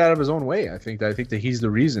can't get out of his own way. I think that he's the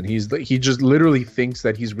reason. He just literally thinks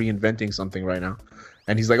that he's reinventing something right now.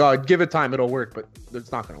 And he's like, oh, give it time, it'll work, but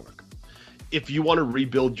it's not going to work. If you want to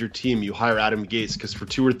rebuild your team, you hire Adam Gase, because for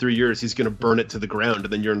 2 or 3 years, he's going to burn it to the ground,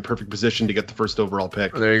 and then you're in perfect position to get the first overall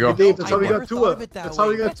pick. There you go. Hey Dave, that's how we got Tua. That's how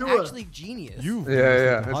we got Tua. That's actually genius.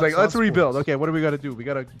 Yeah. It's like, let's rebuild. Okay, what do we got to do? We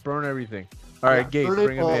got to burn everything. All right, Gase,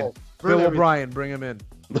 bring him in. Bill O'Brien, bring him in.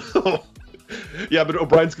 Yeah, but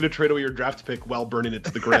O'Brien's going to trade away your draft pick while burning it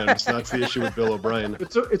to the ground. So that's the issue with Bill O'Brien.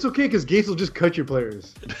 It's okay, because Gase will just cut your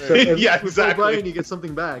players. Yeah, exactly. With O'Brien, you get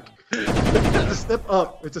something back. It's a step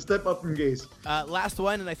up. It's a step up from Gase. Last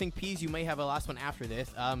one, and I think, Pease, you may have a last one after this.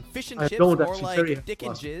 Fish and chips, more like Dick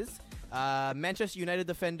and Jizz. Manchester United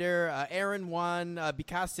defender Aaron Wan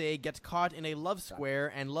Bicase gets caught in a love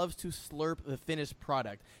square and loves to slurp the finished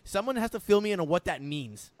product. Someone has to fill me in on what that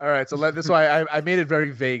means. All right, so that's why I made it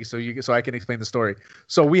very vague so I can explain the story.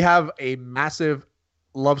 So we have a massive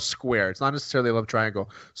love square. It's not necessarily a love triangle.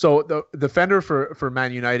 So the defender for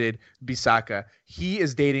Man United, Bissaka, he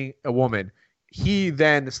is dating a woman. He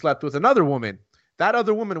then slept with another woman. That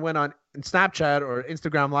other woman went on Snapchat or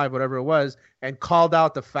Instagram Live, whatever it was, and called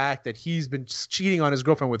out the fact that he's been cheating on his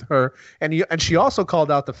girlfriend with her. And she also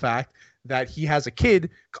called out the fact that he has a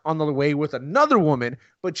kid on the way with another woman.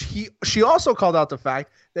 But she also called out the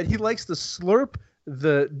fact that he likes to slurp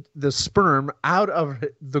the sperm out of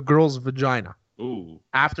the girl's vagina. Ooh.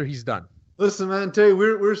 After he's done. Listen, man, Terry,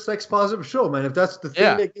 we're a sex positive show, man. If that's the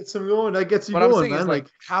thing that gets him going, that gets you what going, man. Is, like,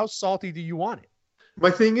 how salty do you want it?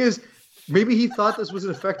 My thing is, maybe he thought this was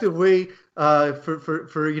an effective way for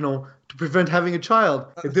to prevent having a child.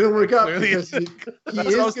 It didn't work out because he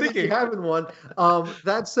is going to be having one.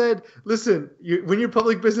 That said, listen, when your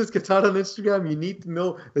public business gets out on Instagram, you need to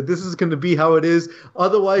know that this is going to be how it is.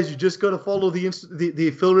 Otherwise, you just got to follow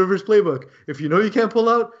the Phil Rivers playbook. If you know you can't pull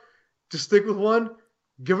out, just stick with one.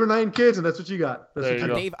 Give her 9 kids, and that's what you got.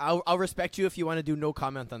 Dave, I'll respect you if you want to do no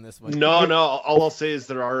comment on this one. No. All I'll say is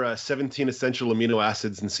there are 17 essential amino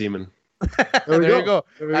acids in semen. There you go.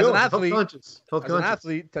 As an athlete,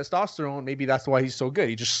 testosterone, maybe that's why he's so good.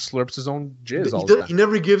 He just slurps his own jizz all the time. He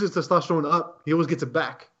never gives his testosterone up. He always gets it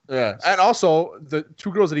back. Yeah, and also the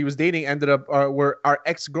 2 girls that he was dating ended up were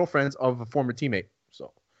ex-girlfriends of a former teammate.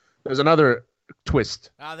 So there's another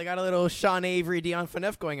twist. They got a little Sean Avery, Dion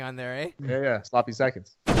Phaneuf going on there, eh? Yeah. Sloppy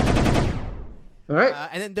seconds. All right.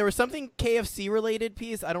 And then there was something KFC related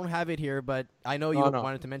piece. I don't have it here, but I know you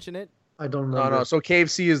wanted to mention it. I don't remember. No. So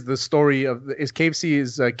KFC is the story of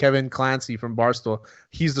Kevin Clancy from Barstool.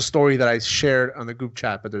 He's the story that I shared on the group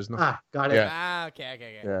chat, but there's no. Got it. Yeah.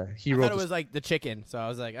 Okay. Yeah, I thought it was like the chicken, so I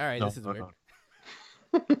was like, all right, this is weird.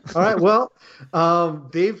 All right. Well,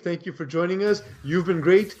 Dave, thank you for joining us. You've been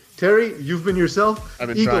great. Terry, you've been yourself. I've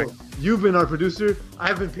been Eagle, trying. You've been our producer.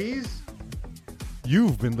 I've been Peas.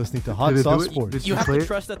 You've been listening to Hot Sauce Sports. You have to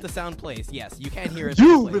trust that the sound plays. Yes, you can't hear it.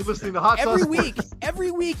 You've been listening to Hot Sauce Sports.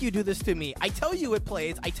 Every week you do this to me. I tell you it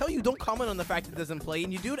plays. I tell you don't comment on the fact it doesn't play,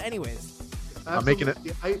 and you do it anyways.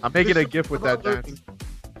 Absolutely. I'm making a GIF with that dance.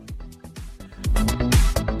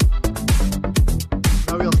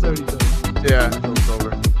 Now we all stare at each other. Yeah, until it's over.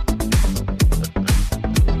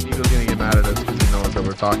 Eagle's gonna get mad at us because he knows that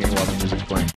we're talking while the music's playing.